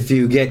this: if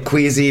you get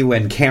queasy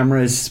when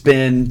cameras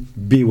spin,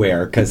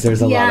 beware, because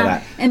there's a lot of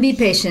that. And be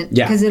patient,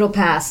 because it'll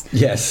pass.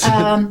 Yes.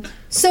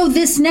 So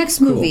this next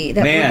movie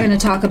that we're going to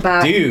talk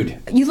about,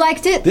 dude, you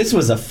liked it? This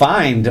was a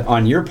find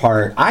on your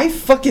part. I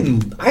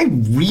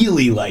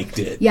really liked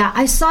it. Yeah,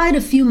 I saw it a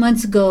few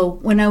months ago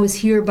when I was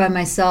here by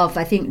myself.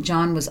 I think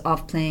John was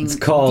off playing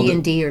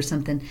D&D or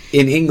something.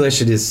 In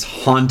English, it is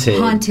Haunted.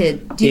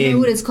 Haunted. Do you know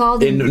what it's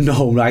called?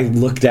 No, I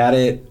looked at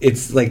it.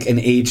 It's like an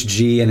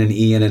HG and an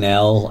E and an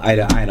L. I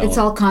don't. It's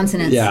all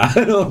consonants. Yeah.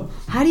 I don't.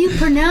 How do you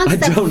pronounce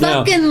that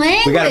fucking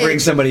language? We got to bring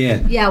somebody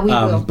in. Yeah, we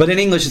will. But in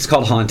English, it's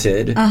called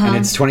Haunted, and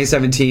it's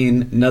 2017.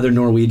 Another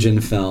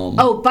Norwegian film.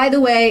 Oh, by the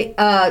way,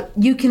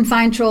 you can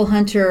find Troll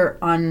Hunter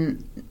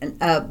on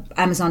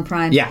Amazon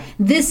Prime. Yeah.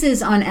 This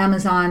is on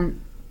Amazon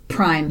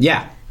Prime.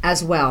 Yeah.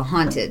 As well.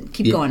 Haunted.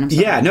 Keep going. I'm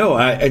sorry. Yeah. No.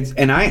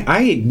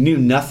 I knew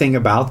nothing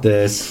about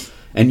this,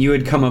 and you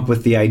had come up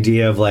with the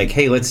idea of like,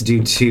 hey, let's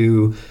do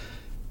two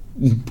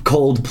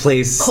cold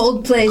places,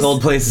 for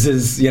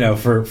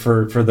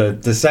the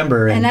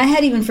December, and I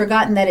had even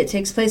forgotten that it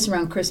takes place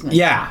around Christmas.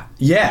 Yeah.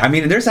 I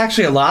mean, there's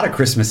actually a lot of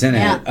Christmas in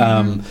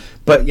it.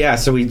 But yeah,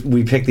 so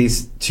we picked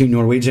these two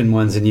Norwegian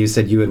ones, and you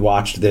said you had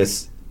watched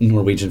this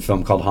Norwegian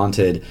film called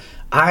Haunted.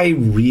 I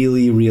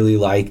really, really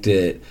liked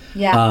it.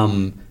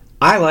 Yeah.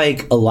 I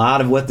like a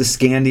lot of what the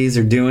Scandies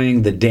are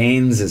doing, the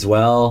Danes as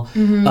well.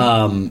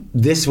 Mm-hmm.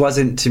 This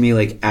wasn't to me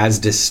like as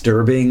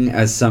disturbing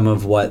as some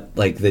of what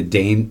like the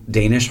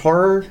Danish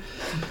horror.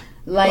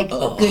 Like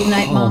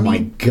Goodnight Mommy. Oh my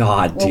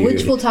god, dude!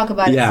 Which we'll talk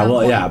about. Yeah, at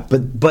some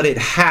point. But it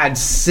had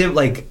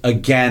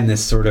again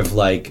this sort of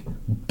like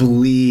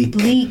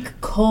bleak,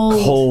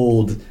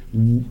 cold.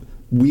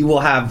 We will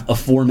have a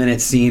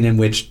 4-minute scene in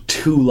which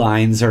 2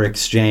 lines are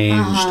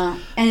exchanged,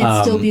 and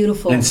it's still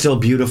beautiful.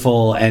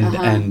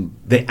 And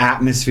the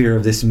atmosphere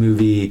of this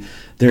movie.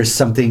 There's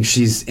something.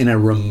 She's in a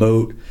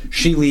remote.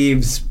 She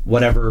leaves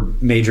whatever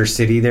major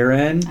city they're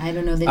in. I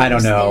don't know. I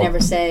don't know. They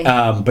never say.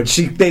 But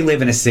they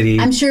live in a city.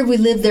 I'm sure if we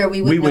lived there,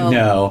 we would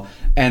know.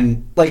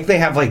 And like they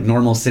have like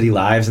normal city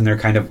lives, and they're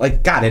kind of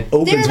like God. It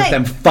opens with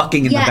them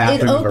fucking in the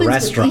bathroom of a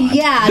restaurant.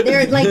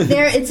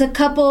 They're it's a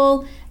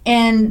couple,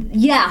 and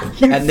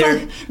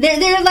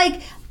they're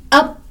like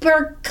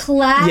upper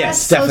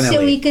class,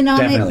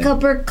 socioeconomic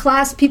upper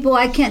class people.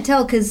 I can't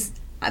tell because.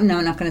 No,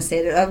 I'm not going to say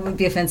it. That would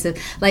be offensive.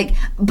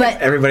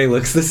 But everybody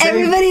looks the same.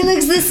 Everybody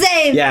looks the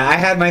same. Yeah, I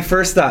had my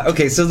first thought.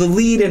 Okay, so the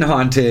lead in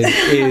Haunted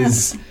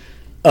is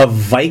a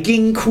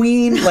Viking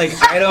queen. Like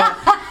I don't.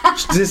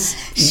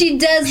 She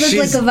does look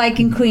like a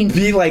Viking queen.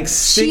 Be like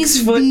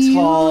 6 foot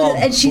tall,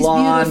 and she's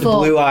blonde, beautiful,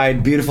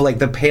 blue-eyed, beautiful, like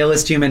the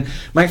palest human.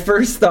 My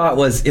first thought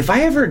was, if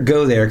I ever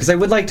go there, because I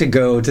would like to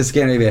go to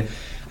Scandinavia.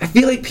 I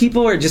feel like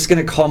people are just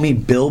going to call me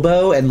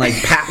Bilbo and like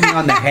pat me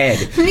on the head.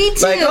 Me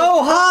too. Like,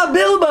 oh, ha,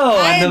 Bilbo.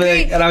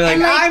 And I'm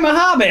like, I'm a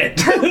hobbit.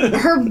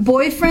 her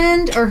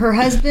boyfriend or her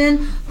husband,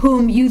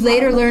 whom you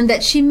later learned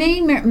that she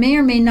may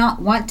or may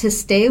not want to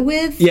stay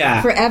with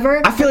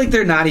forever. I feel like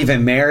they're not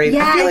even married.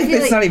 Yeah, I feel like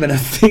it's not even a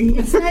thing.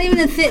 It's not even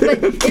a thing,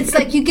 but it's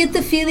like you get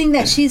the feeling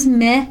that she's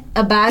meh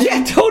about it.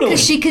 Yeah, totally.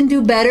 Because she can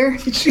do better.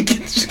 She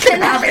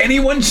can have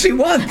anyone she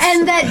wants.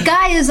 And that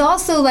guy is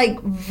also like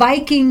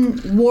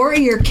Viking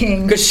warrior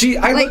king.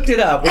 I looked it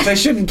up, which I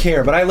shouldn't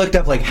care, but I looked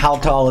up like how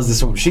tall is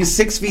this woman? She's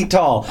 6 feet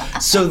tall,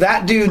 so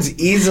that dude's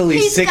easily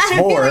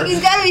 6'4".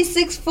 He's got to be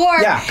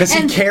 6'4". Yeah, because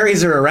he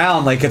carries her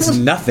around like it's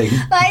nothing.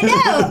 I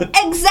know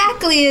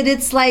exactly, and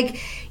it's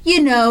like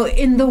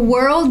in the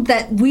world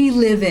that we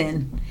live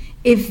in.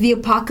 If the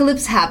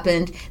apocalypse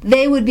happened,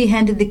 they would be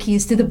handed the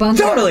keys to the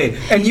bunker. Totally.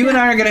 And you and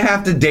I are going to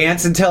have to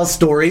dance and tell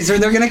stories or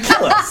they're going to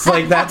kill us.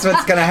 Like, that's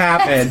what's going to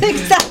happen. That's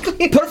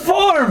exactly.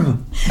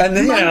 Perform! And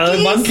then,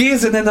 the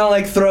monkeys, and then they'll,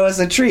 like, throw us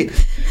a treat.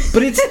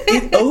 But it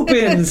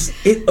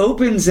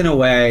opens in a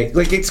way,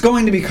 like, it's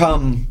going to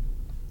become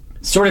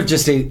sort of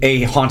just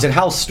a haunted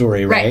house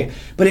story, right?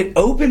 But it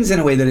opens in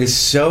a way that is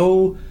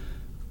so...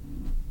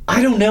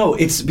 I don't know.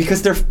 It's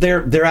because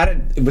they're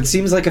at what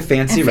seems like a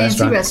fancy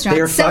restaurant.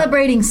 They're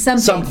celebrating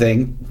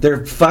something.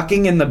 They're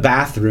fucking in the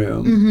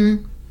bathroom.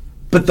 Mm-hmm.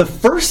 But the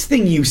first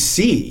thing you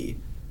see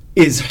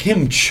is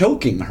him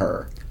choking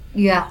her.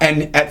 Yeah.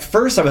 And at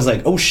first I was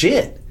like, oh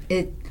shit.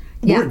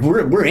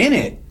 We're in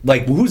it.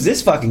 Like, who's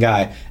this fucking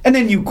guy? And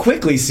then you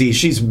quickly see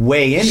she's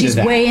way into that. She's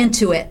way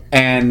into it.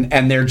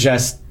 And they're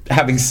just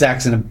having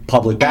sex in a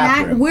public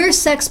bathroom. We're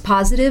sex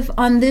positive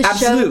on this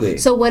Absolutely. show.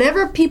 So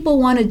whatever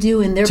people want to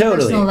do in their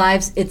personal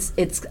lives, it's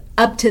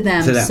up to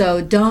them.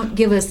 So don't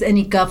give us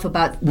any guff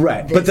about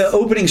this. But the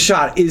opening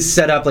shot is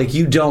set up like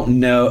you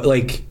don't know,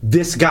 like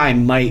this guy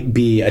might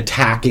be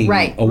attacking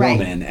a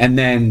woman, and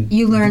then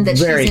you learn that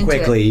very she's into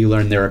quickly you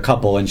learn they're a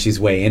couple and she's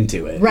way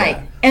into it.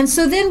 Right. And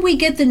so then we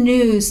get the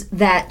news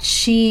that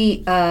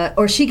she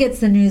gets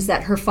the news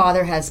that her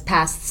father has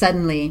passed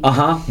suddenly.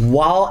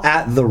 While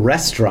at the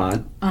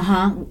restaurant.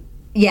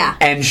 Yeah.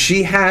 And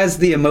she has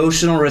the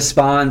emotional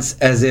response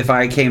as if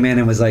I came in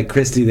and was like,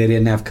 Christy, they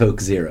didn't have Coke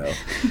Zero.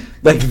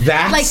 Like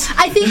that's... Like,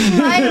 I think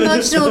my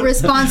emotional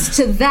response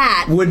to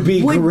that would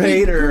be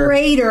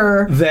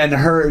greater than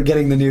her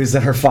getting the news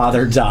that her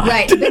father died.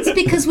 Right. It's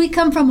because we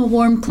come from a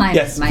warm climate,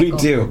 yes, Michael. we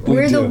do.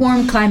 We're the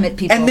warm climate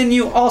people. And then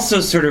you also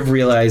sort of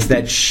realize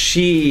that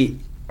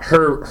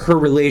her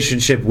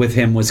relationship with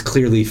him was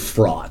clearly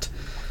fraught.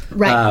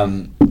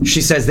 Right.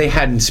 She says they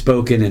hadn't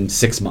spoken in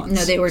 6 months.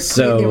 No, they were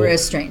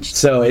estranged.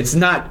 So it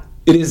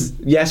is,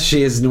 yes,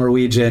 she is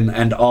Norwegian,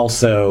 and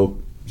also...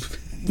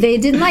 They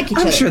didn't like each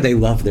other. I'm sure they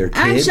love their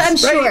kids. I'm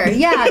sure,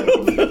 yeah.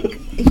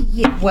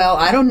 Well,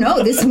 I don't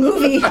know. This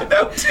movie... I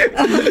know,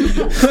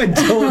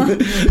 too.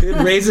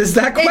 It raises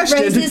that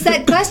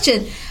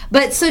question.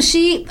 But so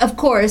she, of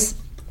course...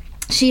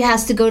 She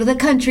has to go to the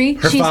country.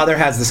 Her father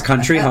has this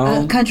country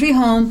home. A country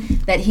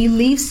home that he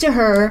leaves to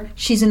her.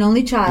 She's an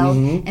only child,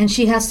 and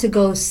she has to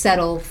go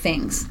settle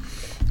things.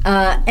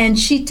 And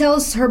she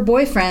tells her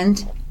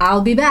boyfriend,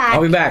 I'll be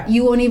back.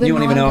 You won't even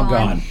know I'm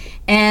gone.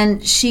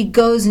 And she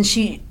goes and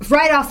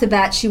right off the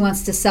bat, she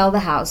wants to sell the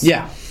house.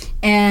 Yeah.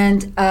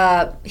 And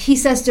he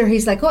says to her,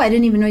 he's like, I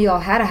didn't even know you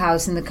all had a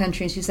house in the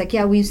country. And she's like,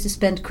 yeah, we used to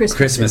spend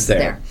Christmas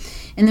there.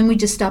 And then we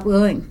just stopped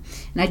going.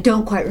 And I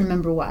don't quite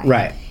remember why.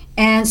 Right.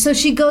 And so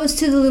she goes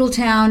to the little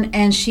town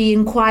and she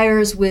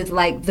inquires with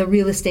like the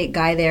real estate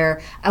guy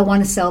there. I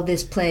want to sell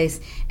this place.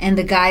 And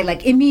the guy,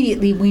 like,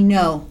 immediately we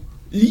know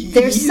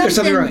there's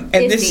something wrong.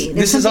 And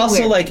this is also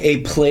weird. Like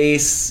a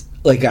place,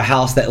 like a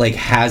house that like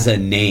has a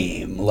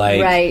name.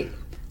 Like, right.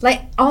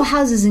 Like all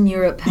houses in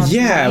Europe have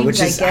names, which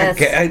is, I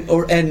guess.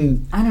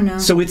 I don't know.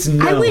 So it's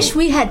known. I wish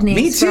we had names.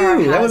 Me too. For our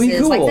houses. That would be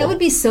cool. Like that would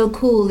be so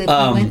cool if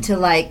we went to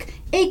like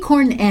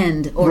Acorn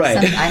End or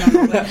something. I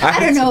don't know. I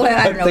don't know.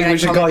 I think we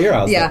should call your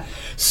house. Yeah.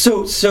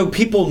 So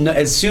people know,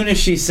 as soon as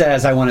she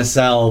says I want to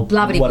sell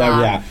whatever,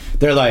 blah.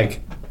 they're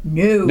like,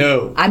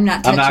 no, I'm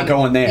not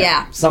going there.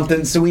 Yeah.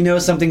 Something. So we know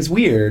something's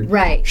weird.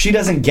 Right. She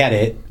doesn't get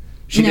it.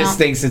 She just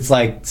thinks it's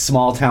like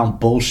small town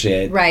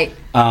bullshit. Right.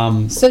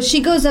 So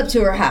she goes up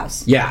to her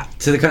house. Yeah,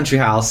 to the country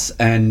house,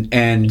 and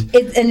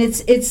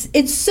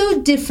it's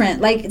so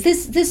different. Like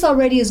this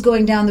already is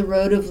going down the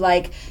road of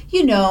like,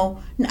 I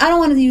don't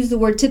want to use the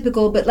word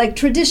typical, but like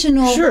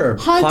traditional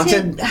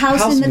haunted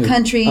house in the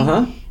country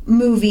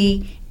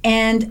movie.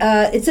 And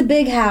it's a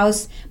big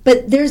house,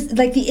 but there's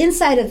like the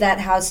inside of that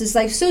house is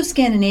like so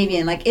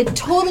Scandinavian. Like it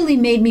totally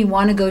made me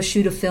want to go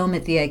shoot a film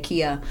at the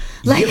IKEA.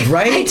 Like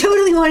right? I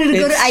totally wanted to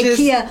go to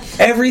IKEA.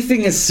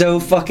 Everything is so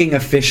fucking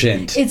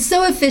efficient. It's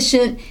so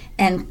efficient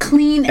and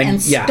clean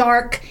and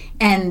stark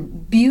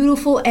and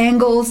beautiful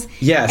angles.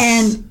 Yes.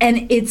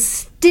 And it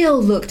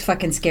still looked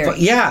fucking scary.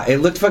 Yeah, it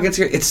looked fucking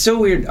scary. It's so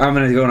weird. I'm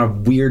going to go on a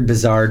weird,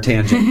 bizarre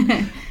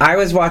tangent. I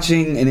was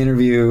watching an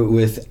interview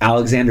with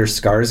Alexander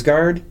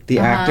Skarsgård, the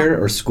actor,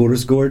 or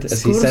Skarsgård,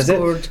 as he says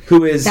it,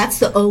 who is... That's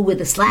the O with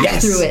a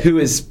slash through it. Who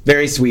is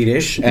very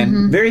Swedish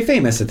and very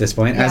famous at this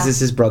point, as is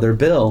his brother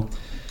Bill.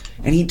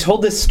 And he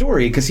told this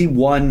story because he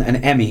won an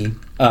Emmy,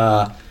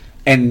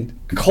 and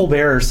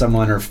Colbert or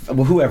someone, or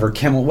whoever,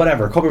 Kimmel,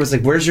 whatever, Colbert was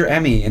like, where's your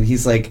Emmy? And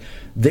he's like,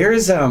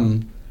 there's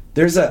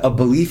a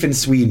belief in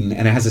Sweden,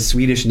 and it has a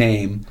Swedish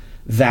name,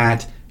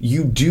 that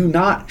you do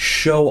not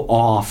show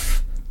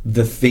off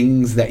the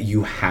things that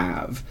you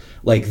have.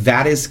 Like,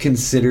 that is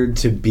considered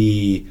to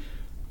be...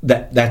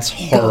 That's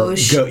hard.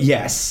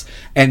 Yes.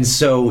 And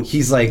so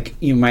he's like,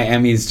 my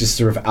Emmy is just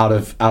sort of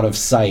out of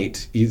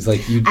sight. He's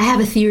like, I have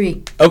a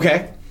theory.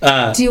 Okay.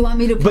 Do you want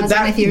me to posit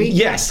my theory?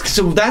 Yes.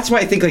 So that's why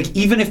I think, like,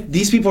 even if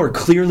these people are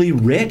clearly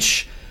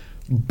rich,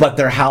 but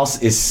their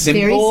house is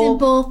simple, very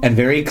simple and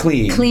very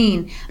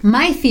clean.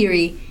 My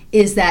theory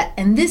is that,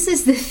 and this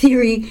is the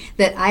theory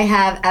that I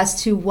have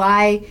as to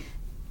why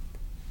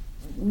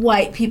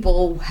white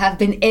people have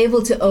been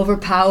able to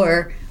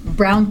overpower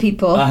brown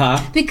people.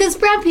 Because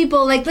brown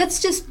people, like,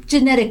 let's just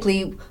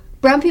genetically...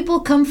 Brown people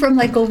come from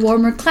like a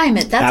warmer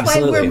climate. That's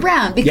why we're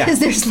brown, because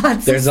there's lots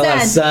of sun. There's a lot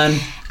of sun.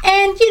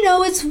 And,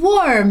 it's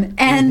warm.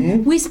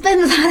 And we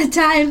spend a lot of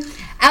time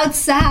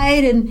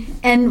outside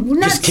and we're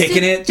not just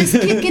kicking it. Just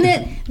kicking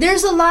it.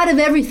 There's a lot of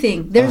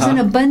everything. There's an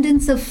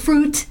abundance of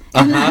fruit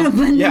and an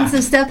abundance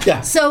of stuff.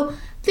 Yeah. So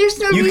there's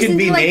no you reason can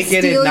be to like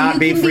naked steal. And not you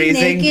be can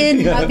freezing. Be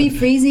naked, not be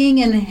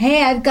freezing, and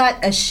hey, I've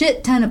got a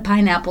shit ton of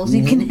pineapples.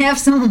 You can have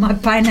some of my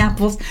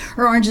pineapples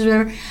or oranges, or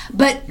whatever.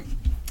 But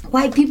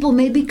white people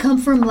maybe come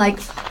from like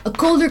a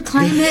colder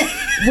climate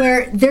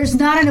where there's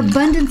not an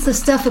abundance of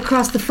stuff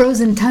across the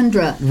frozen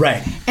tundra.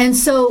 Right. And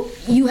so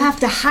you have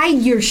to hide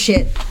your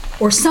shit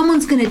or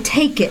someone's going to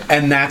take it.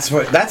 And that's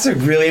a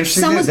really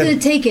interesting Someone's going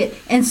to take it.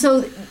 And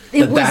so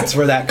that's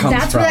where that comes from.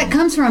 That's where that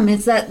comes from.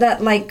 It's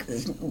that like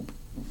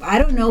I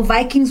don't know,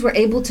 Vikings were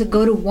able to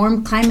go to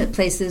warm climate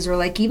places, or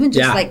like even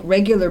just Yeah. like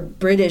regular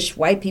British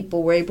white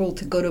people were able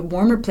to go to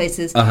warmer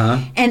places. Uh-huh.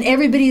 And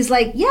everybody's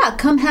like, yeah,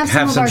 come have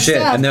some of some our shit.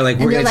 stuff. And they're like,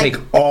 we're gonna take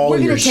all we're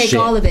your gonna take shit.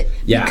 all of it.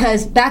 Yeah.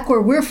 Because back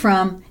where we're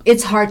from,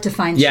 it's hard to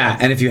find Yeah,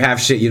 and if you have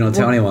shit, you don't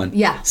tell Well, anyone.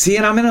 yeah. See,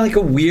 and I'm in like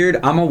a weird.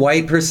 I'm a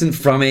white person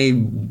from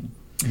a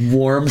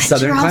warm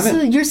southern you're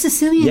climate. You're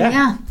Sicilian,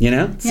 yeah. You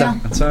know, so Yeah.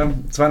 that's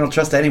why I don't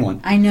trust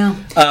anyone. I know.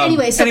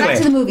 Anyway, back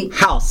to the movie.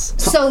 House.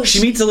 So she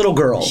meets a little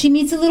girl. She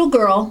meets a little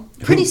girl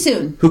pretty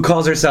soon. Who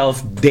calls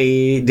herself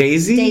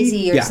Daisy?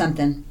 Daisy or Yeah.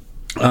 something.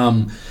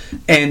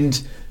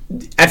 And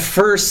at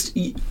first,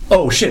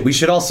 oh shit, we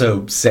should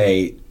also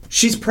say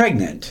she's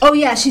pregnant, Oh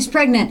yeah, she's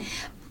pregnant.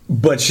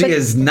 but she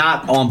is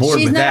not on board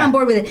She's with not that. on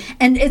board with it.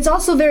 And it's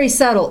also very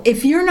subtle.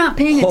 If you're not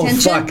paying Oh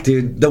attention, fuck,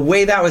 dude! The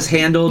way that was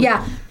handled,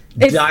 Yeah.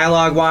 If-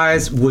 dialogue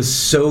wise, was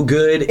so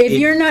good. if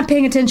you're not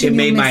paying attention, it you'll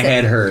made miss my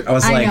head hurt. I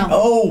was I like, know.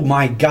 oh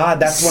my god,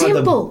 that's one of the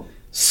Simple.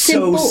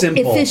 so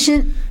simple,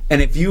 efficient.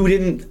 And if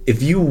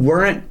you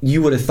weren't,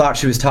 you would have thought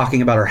she was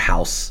talking about her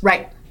house,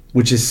 Right.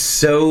 which is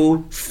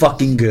so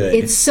fucking good.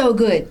 It's so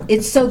good.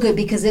 It's so good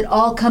because it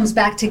all comes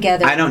back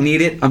together. I don't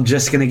need it. I'm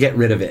just gonna get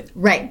rid of it.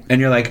 Right.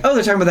 And you're like, oh,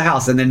 they're talking about the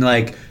house. And then,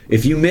 like,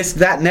 if you missed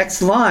that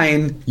next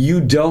line,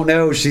 you don't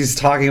know she's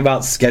talking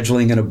about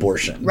scheduling an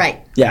abortion. Right.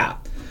 Yeah.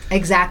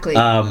 Exactly.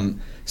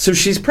 So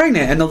she's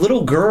pregnant, and the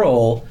little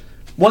girl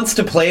wants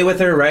to play with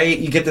her, right?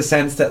 You get the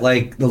sense that,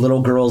 like, the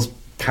little girl's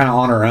kind of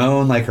on her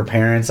own, like, her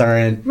parents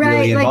aren't right.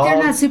 really Like involved.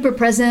 they're not super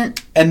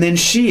present. And then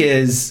she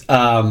is,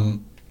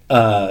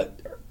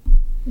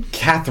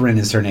 Catherine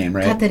is her name,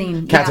 right?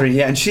 Catherine,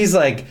 yeah. And she's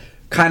like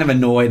kind of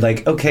annoyed,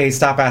 like, okay,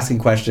 stop asking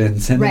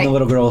questions. And then Right. the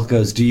little girl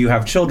goes, do you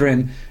have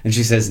children? And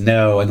she says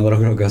no. And the little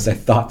girl goes, I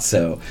thought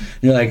so. And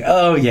you're like,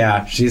 oh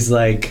yeah, she's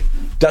like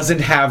doesn't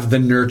have the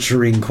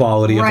nurturing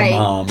quality of a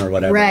mom or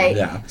whatever. Right.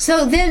 Yeah.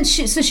 So then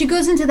she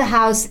goes into the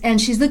house and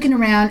she's looking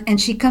around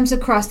and she comes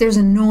across, there's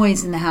a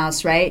noise in the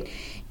house, right?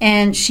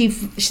 And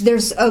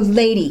there's a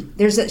lady.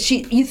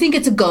 You think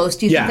it's a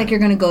ghost. You Yeah. think like you're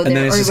going to go there. And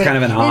then it's or just whatever.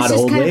 kind of an And odd it's just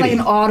old kind lady. of like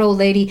an odd old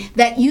lady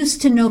that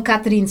used to know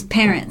Catherine's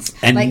parents.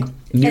 And like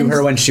knew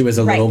her when she was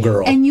a little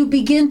girl. And you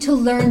begin to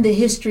learn the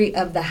history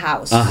of the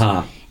house.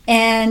 Uh-huh.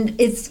 And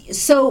it's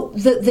so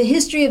the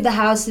history of the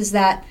house is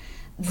that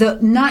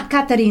not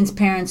Catherine's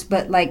parents,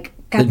 but like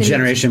Catherine's,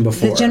 generation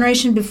before. The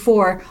generation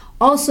before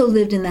also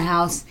lived in the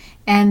house,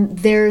 and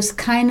there's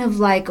kind of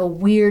like a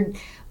weird.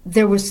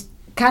 There was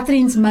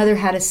Catherine's mother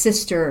had a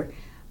sister,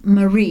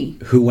 Marie,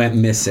 Who went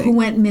missing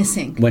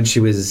when she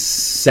was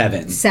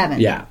 7.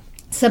 7. Yeah.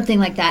 Something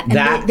like that. And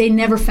That- they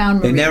never found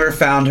Marie. They never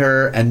found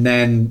her, and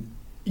then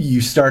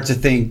you start to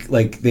think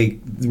like the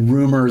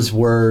rumors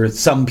were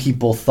some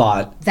people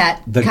thought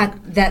that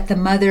the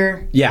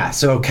mother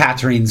so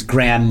Catherine's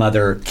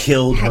grandmother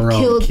killed had her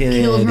own kid.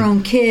 killed her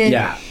own kid.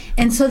 Yeah.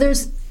 And so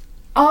there's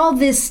all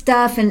this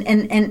stuff, and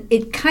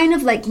it kind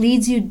of like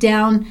leads you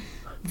down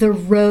the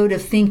road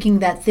of thinking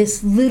that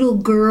this little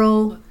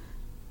girl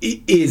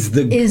Is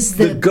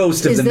the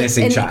ghost of the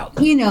missing child.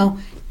 You know,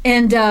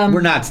 and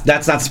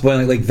That's not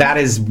spoiling. Like that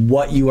is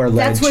what you are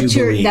led to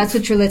believe. That's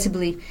what you're led to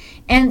believe.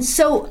 And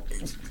so,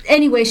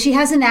 anyway, she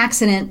has an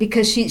accident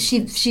because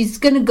she's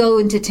going to go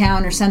into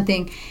town or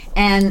something,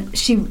 and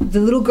the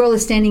little girl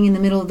is standing in the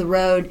middle of the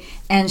road,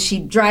 and she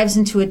drives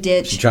into a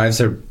ditch. She drives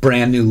her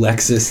brand new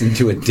Lexus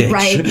into a ditch.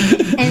 Right.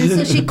 And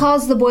so she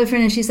calls the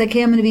boyfriend, and she's like,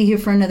 "Hey, I'm going to be here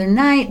for another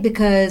night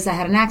because I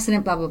had an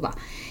accident." Blah blah blah.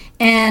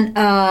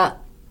 And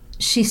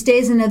she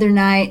stays another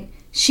night.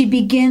 She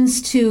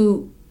begins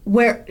to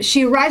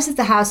she arrives at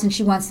the house, and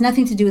she wants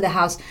nothing to do with the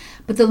house.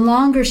 But the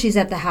longer she's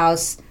at the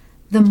house,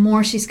 the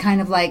more she's kind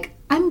of like,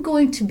 I'm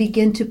going to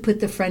begin to put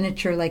the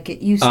furniture like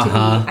it used to be.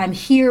 I'm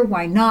here,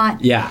 why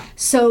not? Yeah.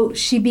 So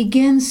she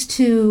begins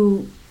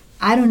to,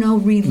 I don't know,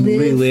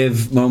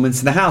 relive moments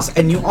in the house.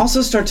 And you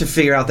also start to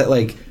figure out that,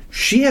 like,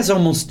 she has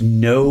almost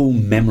no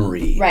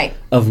memory Right.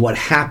 of what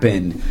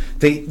happened.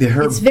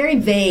 It's very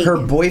vague. Her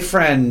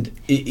boyfriend...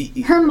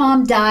 Her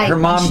mom died. Her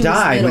mom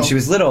died when little. she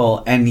was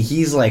little. And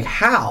he's like,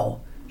 how?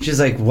 She's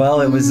like,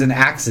 well, it was an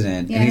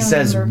accident. Yeah, and he I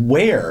says, remember.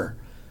 where?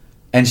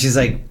 And she's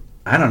like,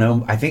 I don't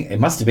know. I think it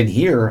must have been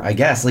here, I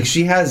guess. Like,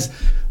 she has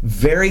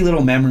very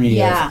little memory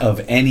Yeah. of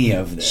any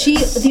of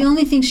this. The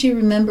only thing she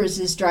remembers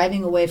is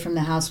driving away from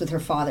the house with her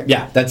father.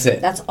 Yeah, that's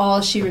it. That's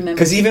all she remembers.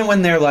 Because even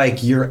when they're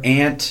like, your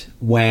aunt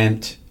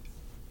went,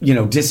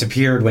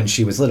 disappeared when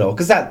she was little,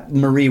 because that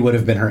Marie would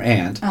have been her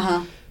aunt.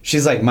 Uh-huh.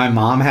 She's like, my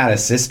mom had a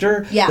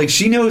sister. Yeah. Like,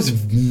 she knows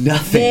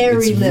nothing.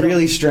 Very it's little.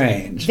 really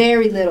strange.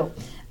 Very little.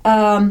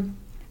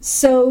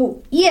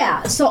 So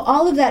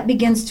all of that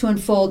begins to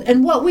unfold.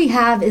 And what we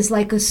have is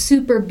like a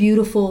super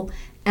beautiful,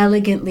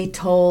 elegantly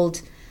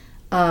told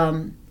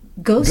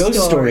ghost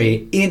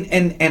story.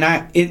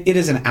 It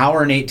is an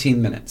hour and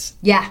 18 minutes.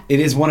 Yeah. It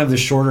is one of the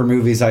shorter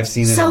movies I've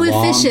seen in So a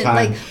long efficient.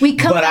 time.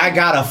 Like, I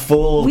got a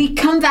full... We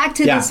come back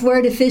to Yeah. this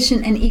word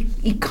efficient and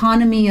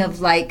economy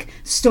of like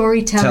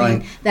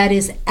storytelling Telling. that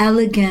is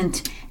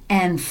elegant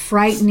and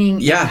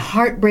frightening Yeah. and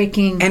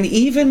heartbreaking. And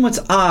even what's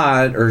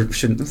odd, or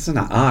shouldn't, this is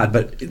not odd,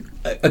 but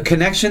a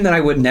connection that I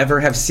would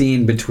never have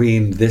seen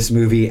between this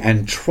movie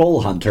and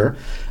Troll Hunter,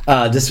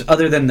 just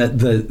other than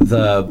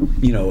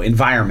the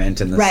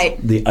environment and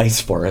the ice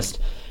forest.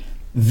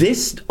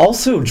 This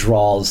also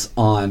draws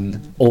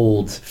on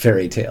old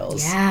fairy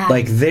tales. Yeah.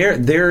 Like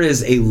there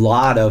is a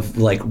lot of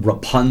like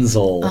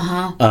Rapunzel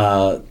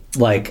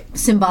like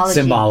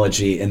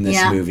symbology in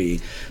this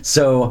movie.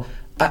 So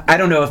I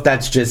don't know if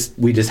that's just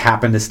we just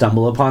happened to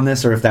stumble upon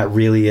this, or if that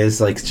really is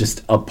like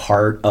just a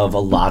part of a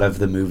lot of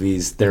the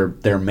movies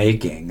they're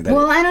making.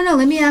 Well, I don't know.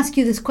 Let me ask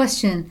you this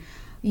question,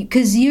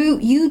 because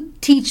you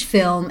teach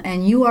film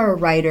and you are a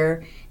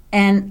writer,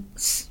 and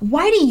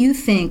why do you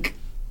think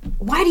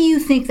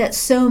that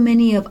so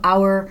many of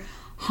our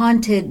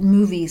haunted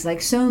movies,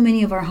 like so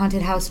many of our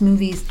haunted house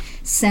movies,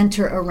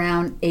 center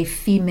around a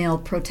female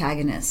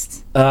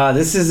protagonist?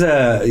 This is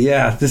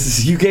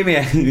you gave me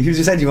you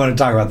just said you want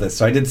to talk about this,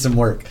 so I did some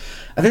work.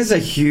 I think it's a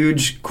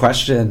huge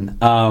question,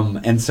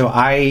 and so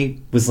I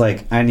was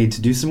like, I need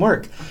to do some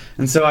work,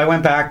 and so I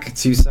went back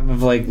to some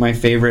of like my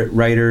favorite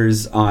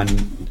writers on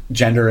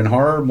gender and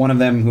horror. One of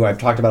them, who I've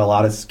talked about a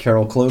lot, is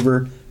Carol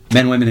Clover,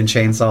 Men, Women, and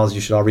Chainsaws. You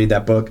should all read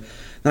that book.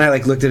 Then I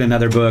looked at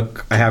another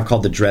book I have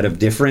called The Dread of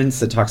Difference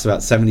that talks about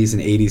 70s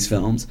and 80s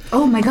films.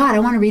 Oh my God, I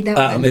want to read that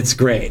one. It's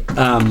great.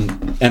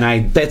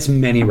 That's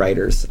many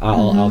writers.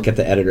 I'll get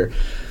the editor.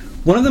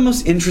 One of the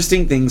most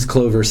interesting things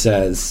Clover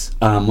says,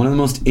 one of the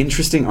most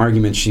interesting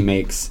arguments she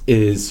makes,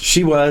 is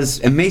she was,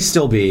 and may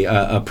still be,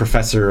 a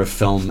professor of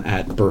film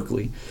at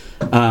Berkeley.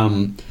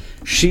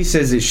 She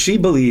says that she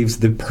believes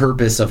the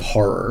purpose of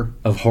horror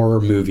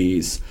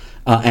movies,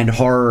 and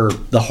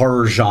the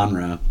horror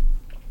genre,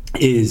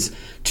 is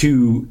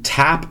to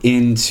tap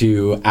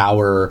into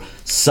our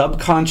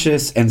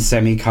subconscious and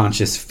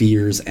semi-conscious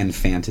fears and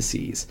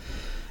fantasies.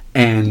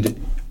 And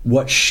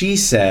what she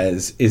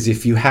says is,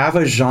 if you have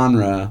a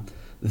genre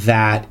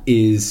that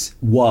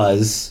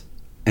was,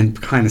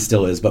 and kind of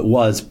still is, but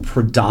was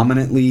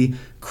predominantly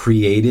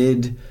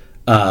created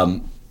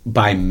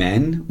by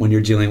men, when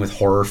you're dealing with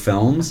horror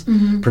films,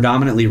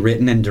 predominantly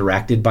written and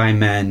directed by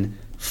men,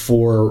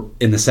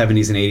 in the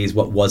 70s and 80s,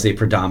 what was a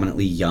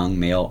predominantly young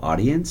male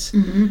audience,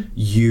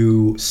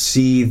 you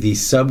see the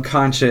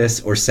subconscious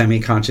or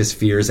semi-conscious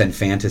fears and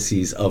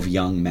fantasies of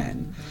young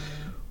men,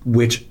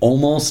 which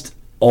almost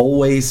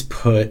always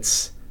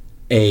puts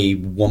a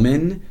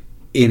woman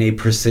in a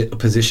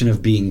position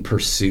of being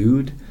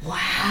pursued,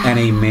 and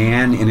a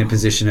man in a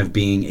position of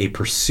being a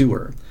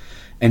pursuer.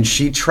 And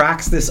she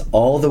tracks this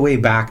all the way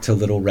back to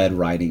Little Red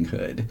Riding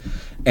Hood.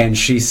 And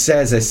she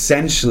says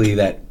essentially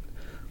that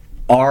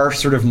our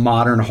sort of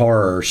modern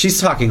horror,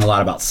 she's talking a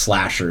lot about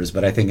slashers,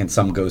 but I think in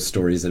some ghost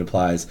stories it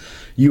applies.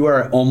 You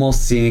are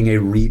almost seeing a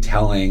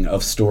retelling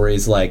of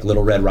stories like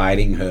Little Red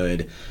Riding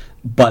Hood,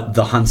 but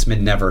the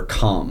huntsman never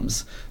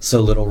comes, so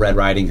Little Red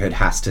Riding Hood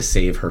has to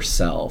save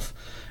herself.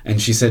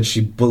 And she said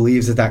she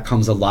believes that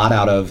comes a lot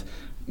out of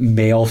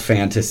male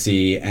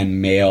fantasy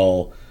and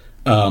male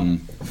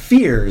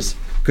fears,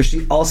 because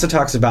she also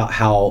talks about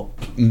how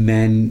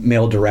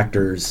male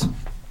directors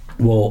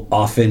will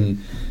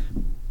often,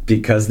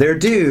 because they're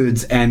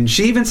dudes, and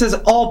she even says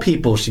all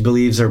people she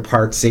believes are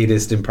part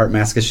sadist and part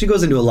masochist. She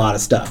goes into a lot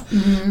of stuff,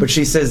 but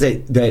she says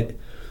that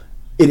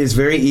it is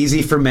very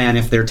easy for men,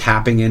 if they're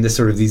tapping into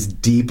sort of these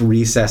deep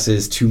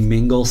recesses, to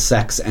mingle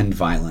sex and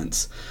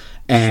violence.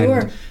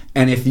 And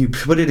and if you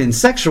put it in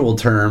sexual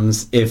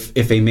terms,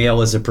 if a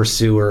male is a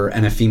pursuer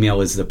and a female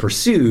is the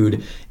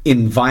pursued,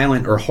 in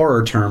violent or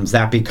horror terms,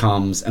 that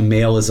becomes a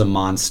male is a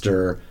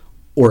monster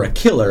or a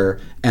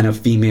killer, and a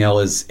female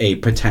is a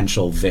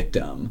potential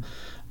victim.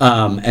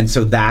 And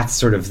so that's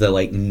sort of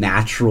the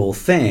natural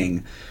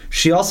thing.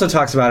 She also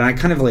talks about, and I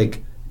kind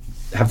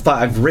of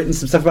I've written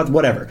some stuff about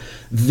whatever,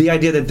 the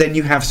idea that then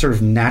you have sort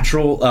of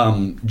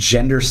natural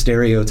gender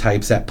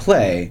stereotypes at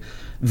play,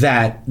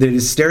 that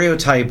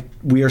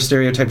we are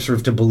stereotyped sort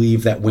of to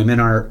believe that women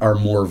are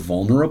more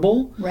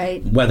vulnerable.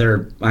 Right.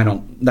 Whether,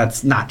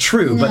 that's not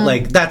true, no.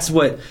 But that's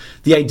what,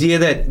 the idea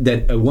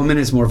that a woman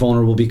is more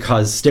vulnerable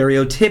because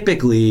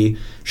stereotypically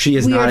she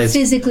is not as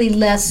physically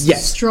less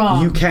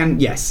strong. You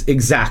can, yes,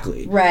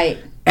 exactly. Right.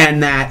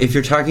 And that if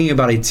you're talking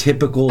about a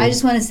typical... I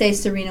just want to say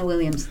Serena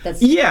Williams.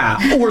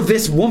 Or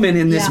this woman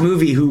in this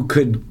movie who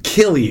could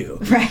kill you.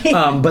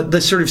 Right. But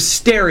the sort of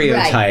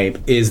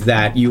stereotype is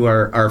that you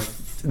are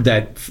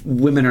that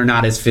women are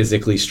not as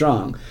physically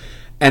strong.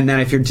 And then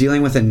if you're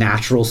dealing with a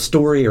natural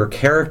story or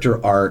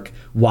character arc,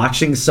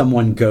 watching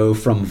someone go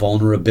from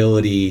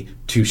vulnerability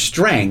to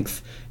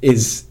strength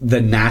is the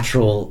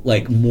natural,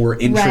 more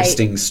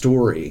interesting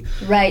story.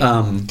 Right.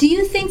 Do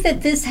you think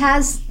that this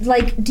has,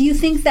 do you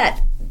think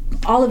that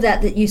all of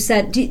that you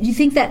said, do you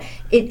think that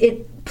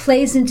it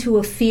plays into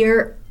a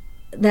fear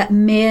that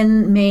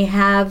men may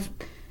have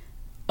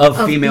of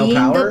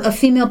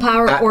female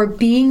power? Or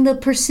being the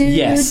pursued?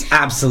 Yes,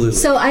 absolutely.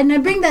 So I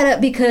bring that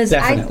up because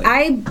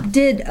I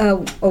did a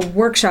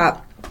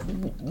workshop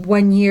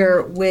one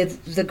year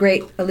with the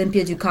great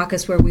Olympia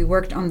Dukakis where we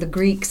worked on the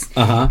Greeks.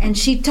 And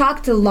she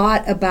talked a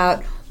lot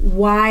about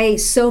why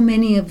so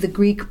many of the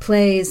Greek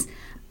plays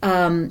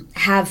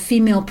have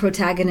female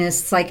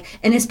protagonists,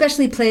 and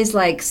especially plays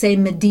like, say,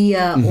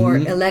 Medea or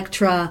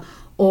Electra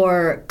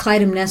or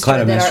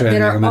Clytemnestra,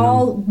 that are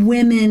all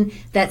women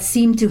that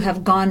seem to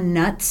have gone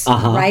nuts,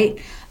 right?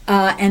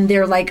 And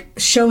they're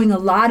showing a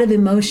lot of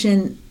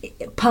emotion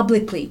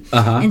publicly.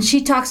 And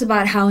she talks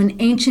about how in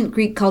ancient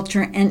Greek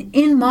culture and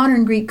in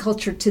modern Greek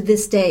culture to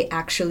this day,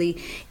 actually,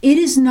 it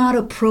is not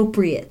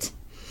appropriate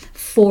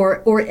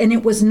and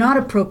it was not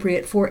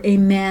appropriate for a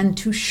man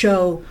to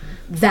show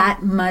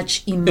that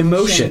much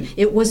emotion.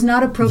 It was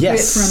not appropriate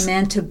for a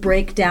man to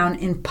break down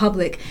in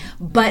public.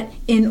 But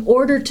in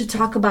order to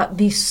talk about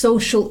these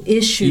social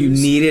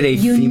issues,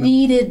 you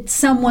needed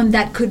someone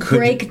that could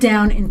break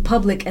down in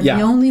public. And the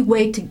only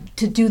way to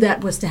do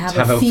that was to have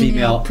a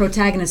female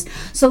protagonist.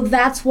 So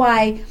that's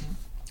why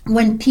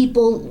when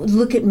people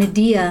look at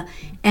Medea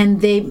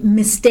and they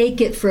mistake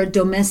it for a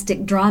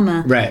domestic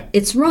drama,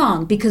 it's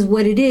wrong, because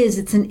what it is,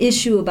 it's an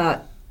issue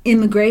about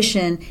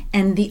immigration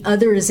and the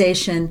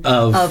otherization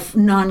of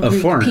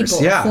non-Greek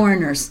people,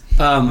 foreigners.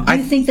 Do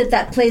you think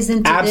that plays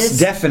into this?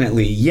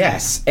 Definitely,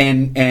 yes.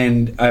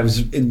 And I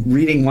was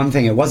reading one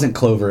thing. It wasn't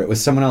Clover. It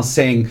was someone else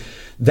saying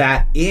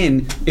that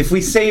if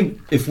we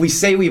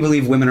say we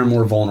believe women are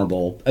more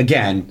vulnerable,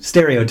 again,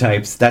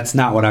 stereotypes. That's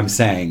not what I'm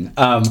saying.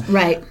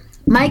 Right.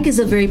 Mike is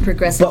a very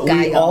progressive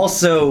guy. But we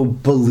also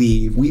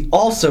believe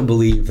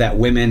that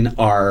women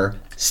are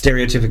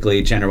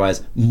stereotypically,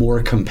 gender-wise,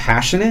 more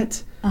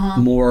compassionate,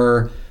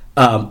 more,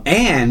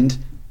 and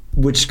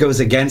which goes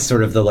against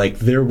sort of the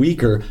they're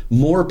weaker,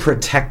 more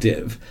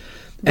protective.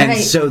 And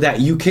so that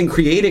you can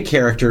create a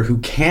character who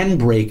can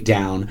break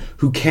down,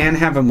 who can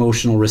have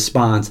emotional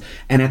response,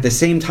 and at the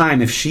same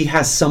time, if she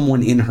has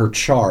someone in her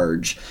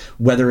charge,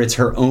 whether it's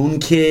her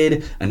own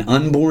kid, an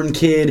unborn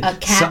kid, a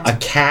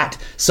cat,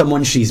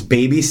 someone she's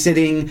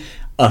babysitting,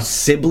 a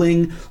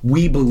sibling,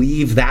 we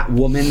believe that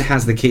woman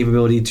has the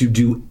capability to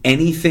do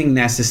anything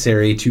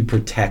necessary to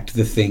protect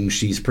the thing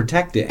she's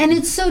protecting. And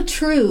it's so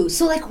true.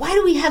 So why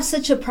do we have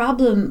such a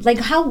problem?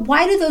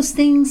 Why do those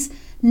things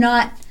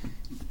not...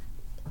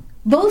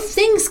 Both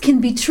things can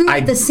be true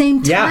at the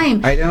same time.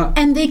 Yeah, I know.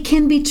 And they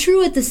can be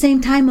true at the same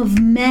time of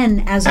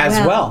men as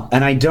well.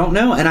 And I don't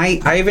know. And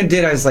I even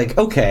did, I was like,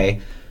 okay,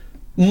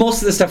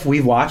 most of the stuff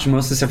we've watched,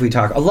 most of the stuff we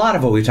talk, a lot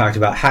of what we've talked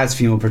about has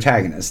female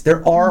protagonists.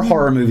 There are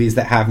horror movies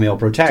that have male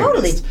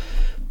protagonists. Totally.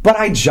 But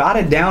I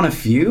jotted down a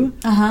few.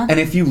 And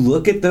if you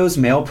look at those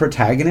male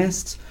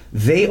protagonists,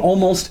 they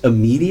almost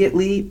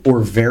immediately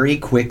or very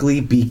quickly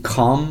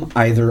become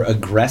either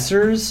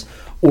aggressors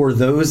or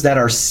those that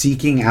are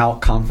seeking out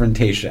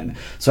confrontation.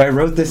 So I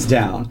wrote this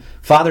down.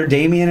 Father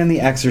Damien in The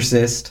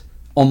Exorcist,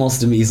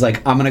 almost to me, he's like,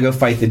 I'm going to go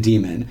fight the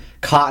demon.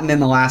 Cotton in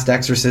The Last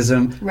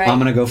Exorcism, I'm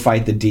going to go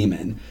fight the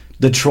demon.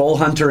 The Troll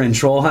Hunter in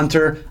Troll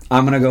Hunter,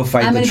 I'm going to go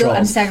fight the troll.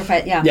 I'm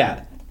sacrificed,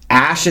 Yeah.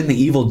 Ash in the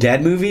Evil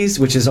Dead movies,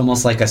 which is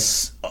almost like a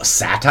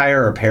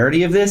satire or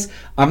parody of this,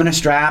 I'm going to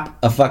strap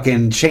a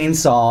fucking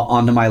chainsaw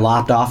onto my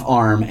lopped off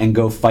arm and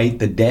go fight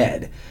the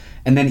dead.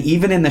 And then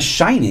even in The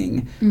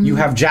Shining, you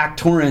have Jack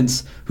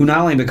Torrance, who not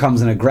only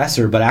becomes an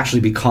aggressor, but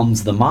actually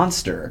becomes the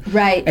monster.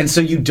 Right. And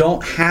so you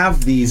don't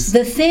have these...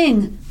 The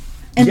Thing.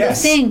 And the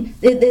Thing,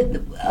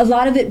 a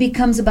lot of it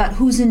becomes about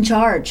who's in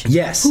charge.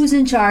 Yes. Who's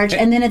in charge,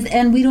 and then at the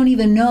end we don't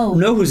even know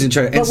who's in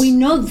charge. But we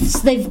know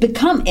they've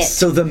become it.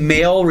 So the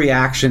male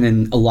reaction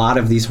in a lot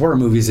of these horror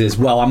movies is,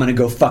 well, I'm going to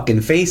go fucking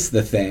face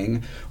the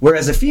thing.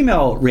 Whereas a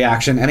female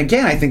reaction, and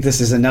again, I think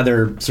this is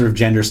another sort of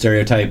gender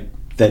stereotype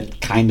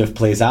that kind of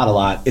plays out a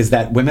lot, is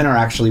that women are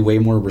actually way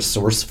more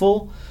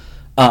resourceful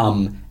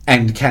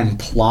and can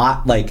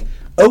plot,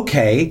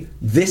 okay,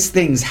 this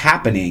thing's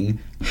happening.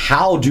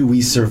 How do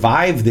we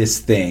survive this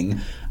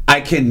thing?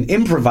 I can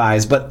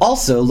improvise, but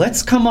also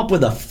let's come up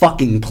with a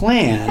fucking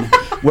plan.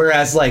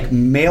 Whereas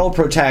male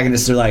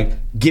protagonists are like,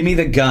 give me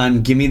the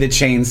gun, give me the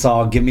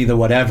chainsaw, give me the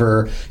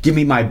whatever, give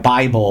me my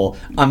Bible.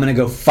 I'm going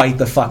to go fight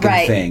the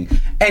fucking thing.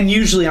 And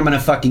usually I'm going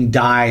to fucking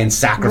die and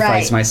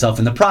sacrifice myself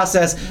in the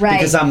process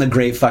because I'm the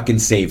great fucking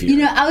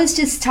savior. I was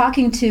just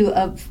talking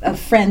to a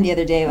friend the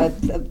other day,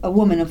 a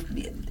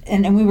woman,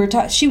 and we were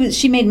talking,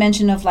 she made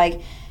mention of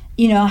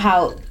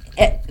how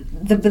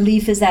the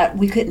belief is that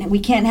we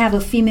can't have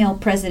a female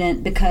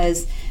president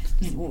because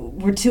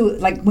we're too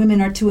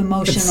women are too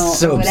emotional, it's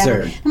so or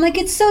whatever. absurd. I'm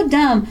it's so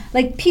dumb.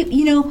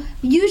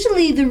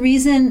 Usually the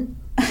reason,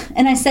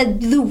 and I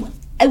said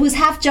it was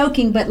half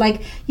joking, but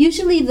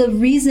usually the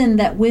reason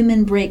that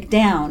women break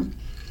down,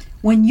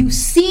 when you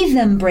see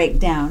them break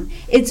down,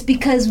 it's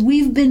because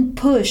we've been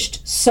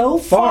pushed so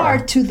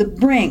far to the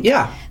brink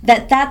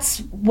that's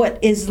what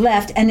is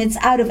left, and it's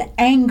out of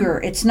anger.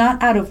 It's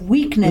not out of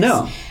weakness.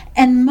 No.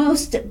 And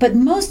most of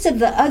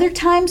the other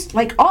times,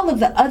 all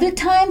of the other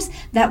times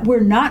that we're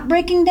not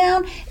breaking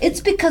down, it's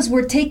because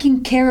we're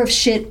taking care of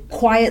shit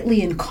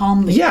quietly and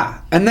calmly.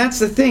 Yeah, and that's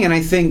the thing. And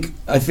I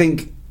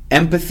think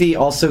empathy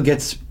also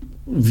gets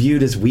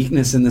viewed as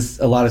weakness in this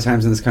a lot of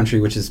times in this country,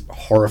 which is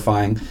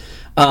horrifying.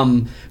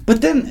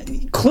 But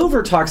then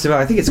Clover talks about,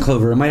 I think it's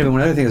Clover, it might have been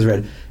one other thing I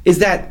read, is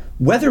that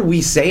whether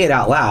we say it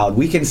out loud,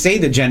 we can say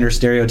the gender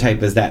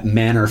stereotype is that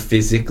men are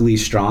physically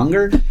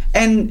stronger.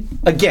 And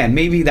again,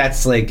 maybe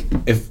that's like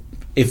if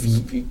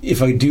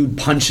a dude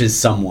punches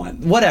someone,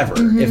 whatever,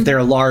 if they're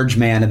a large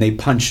man and they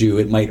punch you,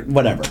 it might,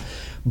 whatever.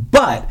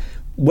 But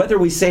whether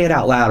we say it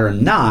out loud or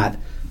not,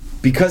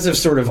 because of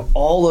sort of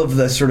all of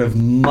the sort of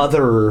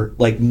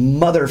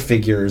mother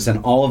figures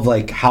and all of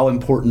like how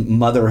important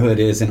motherhood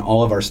is in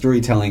all of our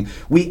storytelling,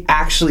 we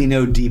actually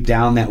know deep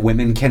down that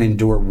women can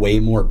endure way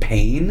more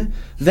pain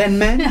than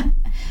men.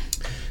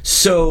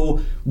 So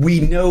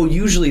we know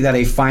usually that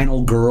a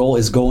final girl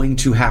is going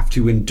to have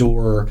to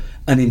endure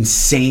an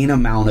insane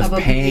amount of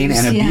pain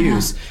and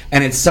abuse.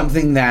 And it's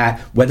something that,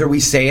 whether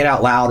we say it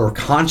out loud or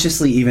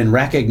consciously even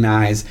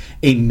recognize,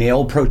 a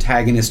male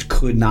protagonist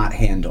could not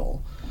handle.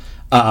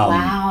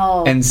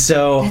 Wow. And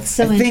so, That's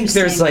so I think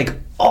there's like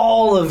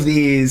all of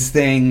these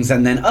things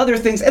and then other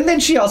things. And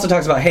then she also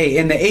talks about, hey,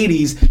 in the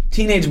 80s,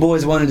 teenage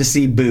boys wanted to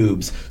see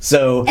boobs.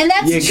 So and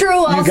that's true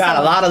also. You got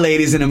a lot of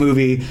ladies in a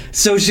movie.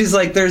 So she's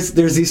like, there's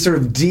these sort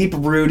of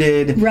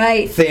deep-rooted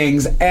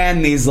things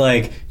and these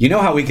like, you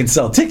know how we can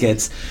sell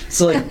tickets.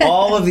 So like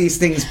all of these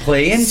things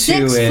play into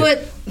 6 it. 6-foot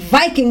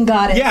Viking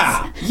goddess.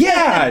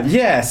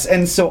 Yes.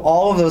 And so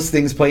all of those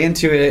things play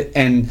into it.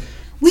 And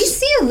we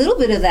see a little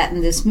bit of that in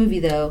this movie,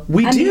 though.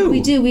 We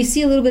do. We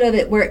see a little bit of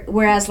it.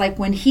 Whereas, like,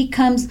 when he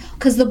comes,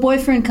 because the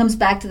boyfriend comes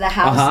back to the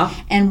house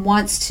and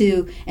wants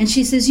to, and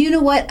she says, "You know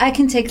what? I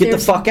can take Get the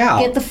fuck out.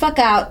 Get the fuck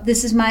out.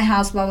 This is my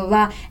house." Blah blah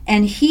blah.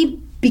 And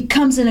he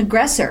becomes an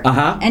aggressor.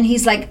 And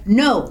he's like,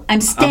 "No,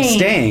 I'm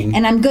staying,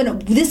 and I'm gonna.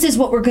 This is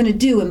what we're gonna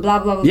do." And blah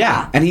blah blah.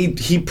 Yeah, and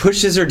he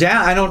pushes her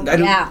down. I don't.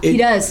 Yeah, he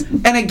does.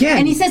 And again,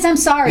 and he says, "I'm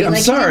sorry. I'm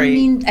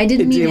sorry. I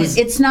didn't mean it.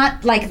 It's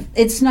not like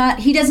it's not.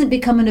 He doesn't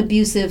become an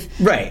abusive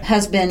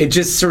husband. It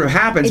just sort of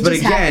happens. But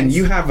again,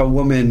 you have a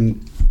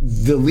woman,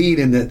 the lead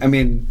in the. I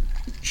mean,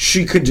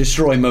 she could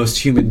destroy most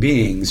human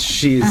beings.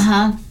 She's.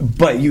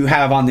 But you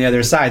have on the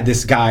other side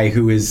this guy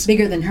who is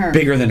bigger than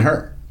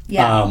her.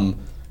 Yeah.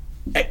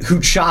 Who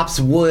chops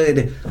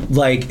wood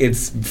like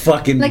it's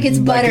fucking like it's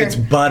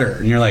butter,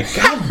 and you're like,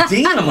 God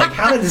damn! Like,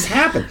 how did this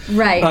happen?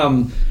 Right.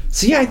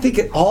 So yeah, I think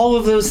all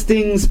of those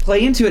things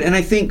play into it, and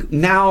I think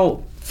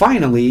now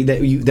finally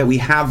that we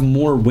have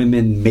more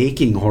women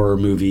making horror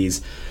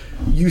movies,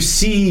 you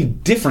see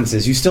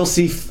differences. You still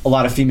see a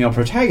lot of female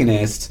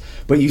protagonists,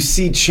 but you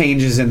see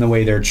changes in the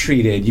way they're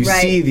treated. You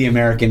see the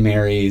American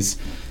Marys.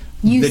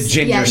 The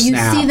ginger snaps.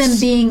 You see them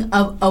being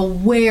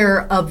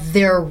aware of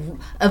the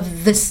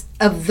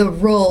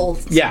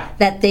roles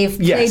that they've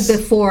played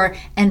before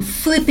and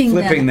flipping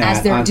them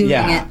as they're doing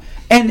it.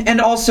 And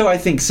also I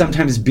think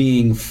sometimes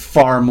being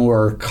far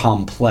more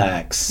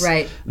complex.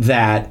 Right.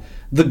 That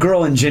the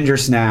girl in Ginger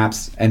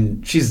Snaps,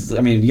 and she's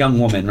a young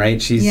woman,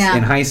 right? She's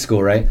in high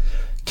school, right?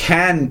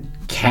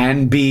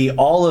 Can be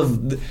all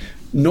of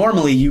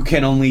normally you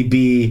can only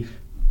be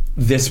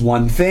this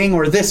one thing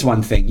or this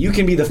one thing. You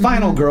can be the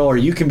final girl or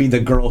you can be the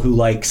girl who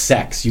likes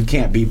sex. You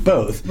can't be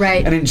both.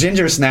 Right. And in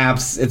Ginger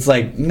Snaps, it's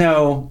like,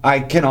 no,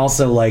 I can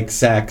also like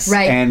sex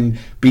and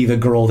be the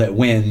girl that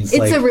wins.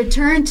 It's a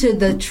return to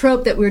the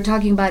trope that we were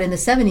talking about in the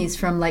 70s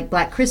from like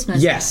Black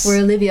Christmas. Yes. Where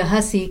Olivia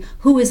Hussey,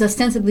 who is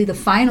ostensibly the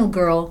final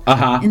girl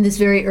in this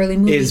very early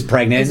movie, is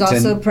pregnant. Is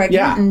also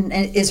pregnant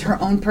and is her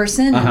own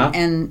person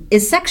and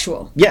is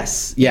sexual.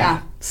 Yes.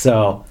 Yeah.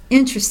 So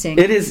interesting.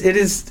 It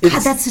is.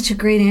 God, that's such a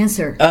great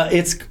answer.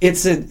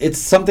 It's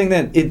something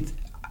that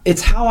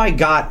it's how I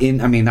got in.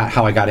 I mean, not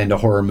how I got into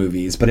horror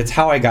movies, but it's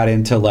how I got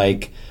into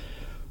like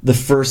the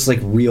first like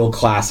real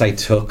class I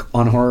took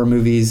on horror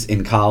movies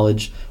in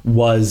college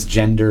was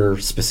gender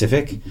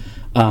specific,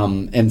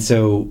 and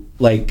so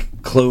like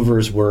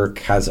Clover's work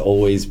has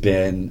always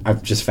been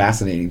just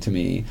fascinating to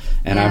me.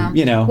 And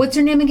I'm, what's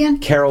her name again?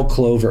 Carol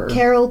Clover.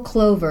 Carol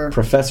Clover.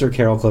 Professor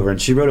Carol Clover.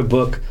 And she wrote a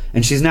book,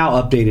 and she's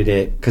now updated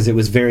it because it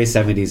was very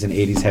 70s and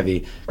 80s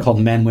heavy, called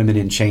Men, Women,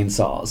 and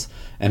Chainsaws.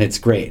 And it's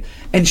great.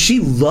 And she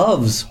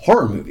loves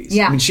horror movies.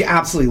 Yeah. I mean, she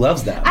absolutely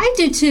loves them. I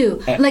do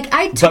too.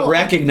 But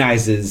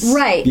recognizes.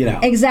 Right.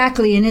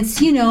 Exactly. And it's,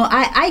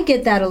 I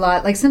get that a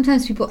lot. Like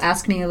sometimes people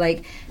ask me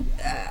like,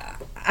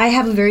 I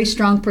have a very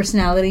strong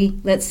personality,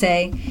 let's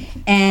say,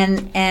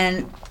 and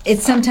it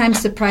sometimes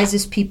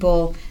surprises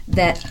people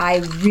that I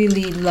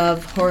really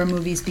love horror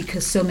movies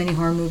because so many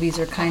horror movies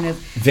are kind of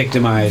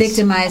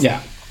victimized.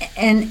 Yeah.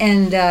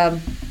 And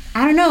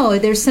I don't know,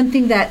 there's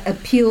something that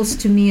appeals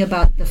to me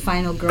about the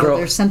final girl.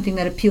 There's something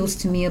that appeals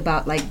to me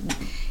about like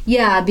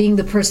being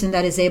the person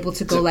that is able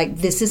to go like,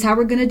 this is how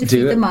we're going to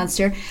defeat the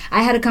monster.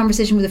 I had a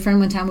conversation with a friend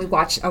one time. We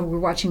were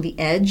watching The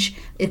Edge.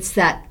 It's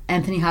that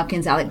Anthony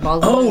Hopkins, Alec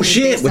Baldwin. Oh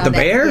shit! With the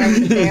bear? Yeah,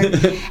 with the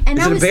bear. And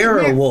is it a bear or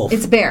a wolf?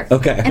 It's a bear.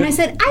 Okay. And I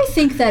said, I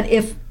think that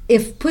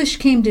if push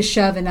came to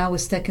shove and I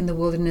was stuck in the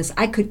wilderness,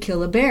 I could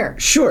kill a bear.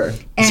 Sure.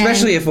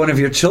 Especially if one of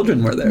your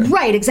children were there.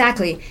 Right.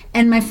 Exactly.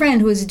 And my friend,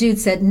 who was a dude,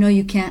 said, "No,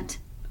 you can't."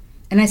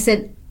 And I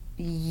said,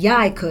 "Yeah,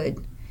 I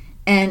could."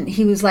 And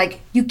he was like,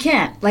 "You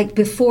can't." Like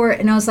before,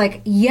 and I was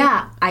like,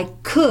 "Yeah, I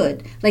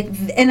could." Like,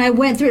 and I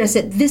went through it. I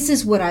said, "This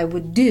is what I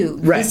would do.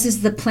 Right. This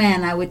is the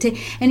plan I would take."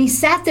 And he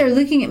sat there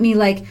looking at me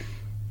like,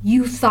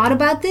 you thought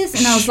about this?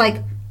 And I was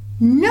like,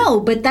 no,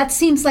 but that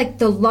seems like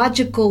the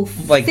logical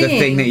like the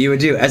thing that you would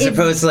do, as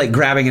opposed to like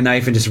grabbing a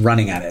knife and just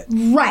running at it.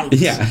 Right.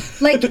 Yeah.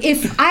 Like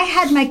if I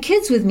had my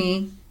kids with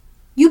me,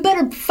 you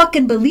better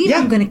fucking believe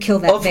I'm going to kill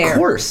that bear. Of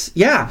course.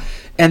 Yeah.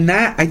 And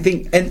that, I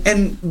think,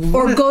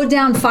 or go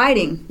down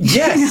fighting.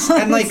 Yes.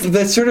 And like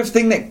the sort of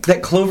thing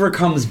that Clover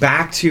comes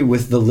back to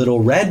with the Little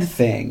Red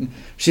thing.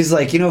 She's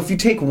like, if you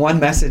take one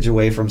message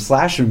away from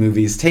slasher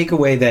movies, take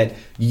away that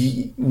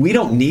we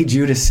don't need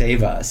you to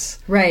save us.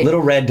 Right. Little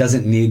Red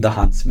doesn't need the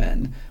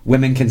huntsman.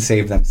 Women can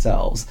save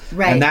themselves.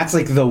 Right. And that's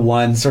like the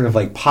one sort of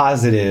like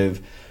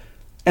positive.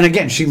 And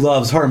again, she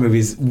loves horror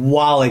movies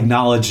while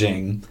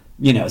acknowledging,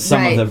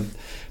 some of the.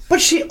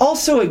 But she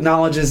also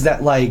acknowledges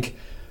that like,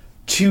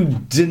 to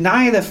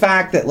deny the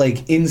fact that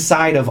like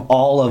inside of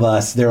all of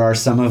us there are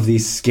some of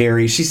these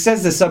scary, she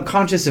says the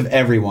subconscious of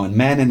everyone,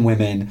 men and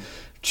women,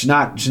 she's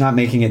not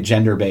making it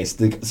gender based,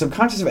 the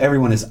subconscious of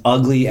everyone is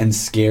ugly and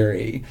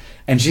scary,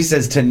 and she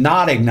says to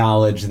not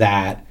acknowledge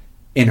that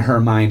in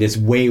her mind is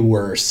way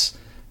worse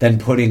than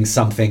putting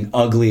something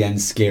ugly and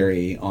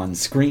scary on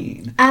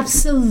screen.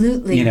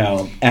 Absolutely.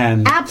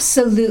 And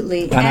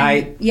absolutely.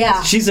 And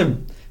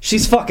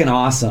she's fucking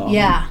awesome.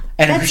 Yeah.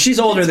 And she's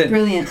older than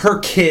brilliant. Her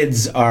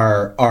kids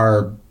are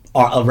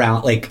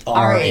around like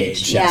our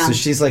age. Yeah. So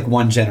she's like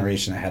one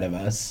generation ahead of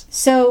us.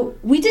 So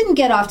we didn't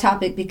get off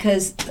topic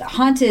because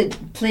Haunted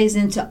plays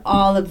into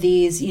all of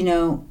these,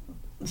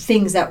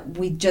 things that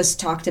we just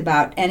talked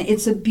about, and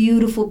it's a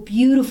beautiful,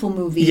 beautiful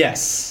movie.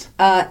 Yes.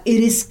 It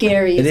is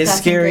scary. It is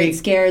scary. It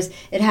scares.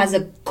 It has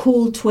a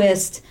cool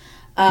twist.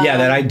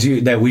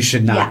 That we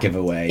should not give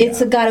away.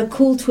 It's got a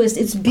cool twist.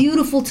 It's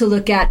beautiful to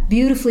look at,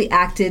 beautifully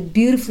acted,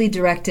 beautifully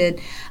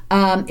directed.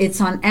 It's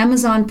on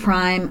Amazon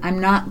Prime. I'm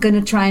not going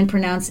to try and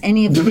pronounce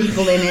any of the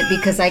people in it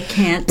because I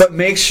can't. But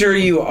make sure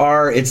you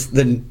are. It's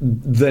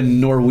the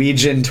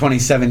Norwegian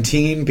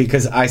 2017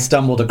 because I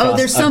stumbled across. Oh,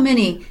 there's so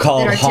many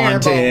called that are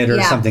Haunted terrible.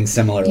 or something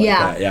similar like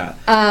that.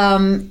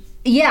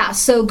 Yeah.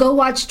 So go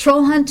watch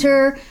Troll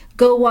Hunter.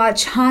 Go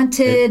watch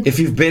Haunted. If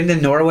you've been to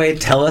Norway,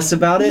 tell us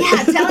about it.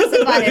 Yeah, tell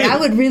us about it. I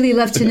would really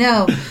love to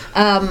know.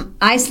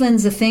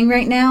 Iceland's a thing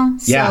right now,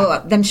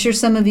 so I'm sure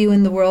some of you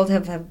in the world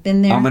have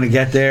been there. I'm going to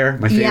get there.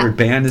 My favorite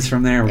band is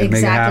from there. We're going to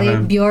make it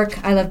happen.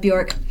 Bjork. I love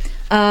Bjork.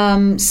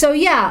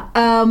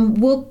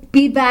 We'll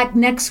be back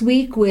next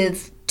week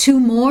with 2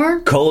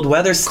 more cold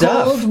weather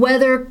stuff. Cold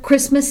weather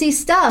Christmassy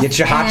stuff. Get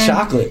your hot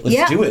chocolate.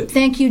 Let's do it.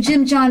 Thank you,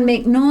 Jim John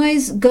Make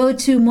Noise. Go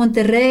to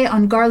Monterrey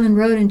on Garland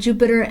Road in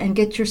Jupiter and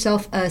get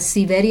yourself a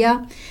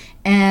Siveria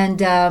and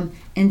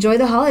enjoy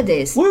the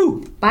holidays.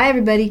 Woo! Bye,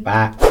 everybody.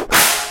 Bye.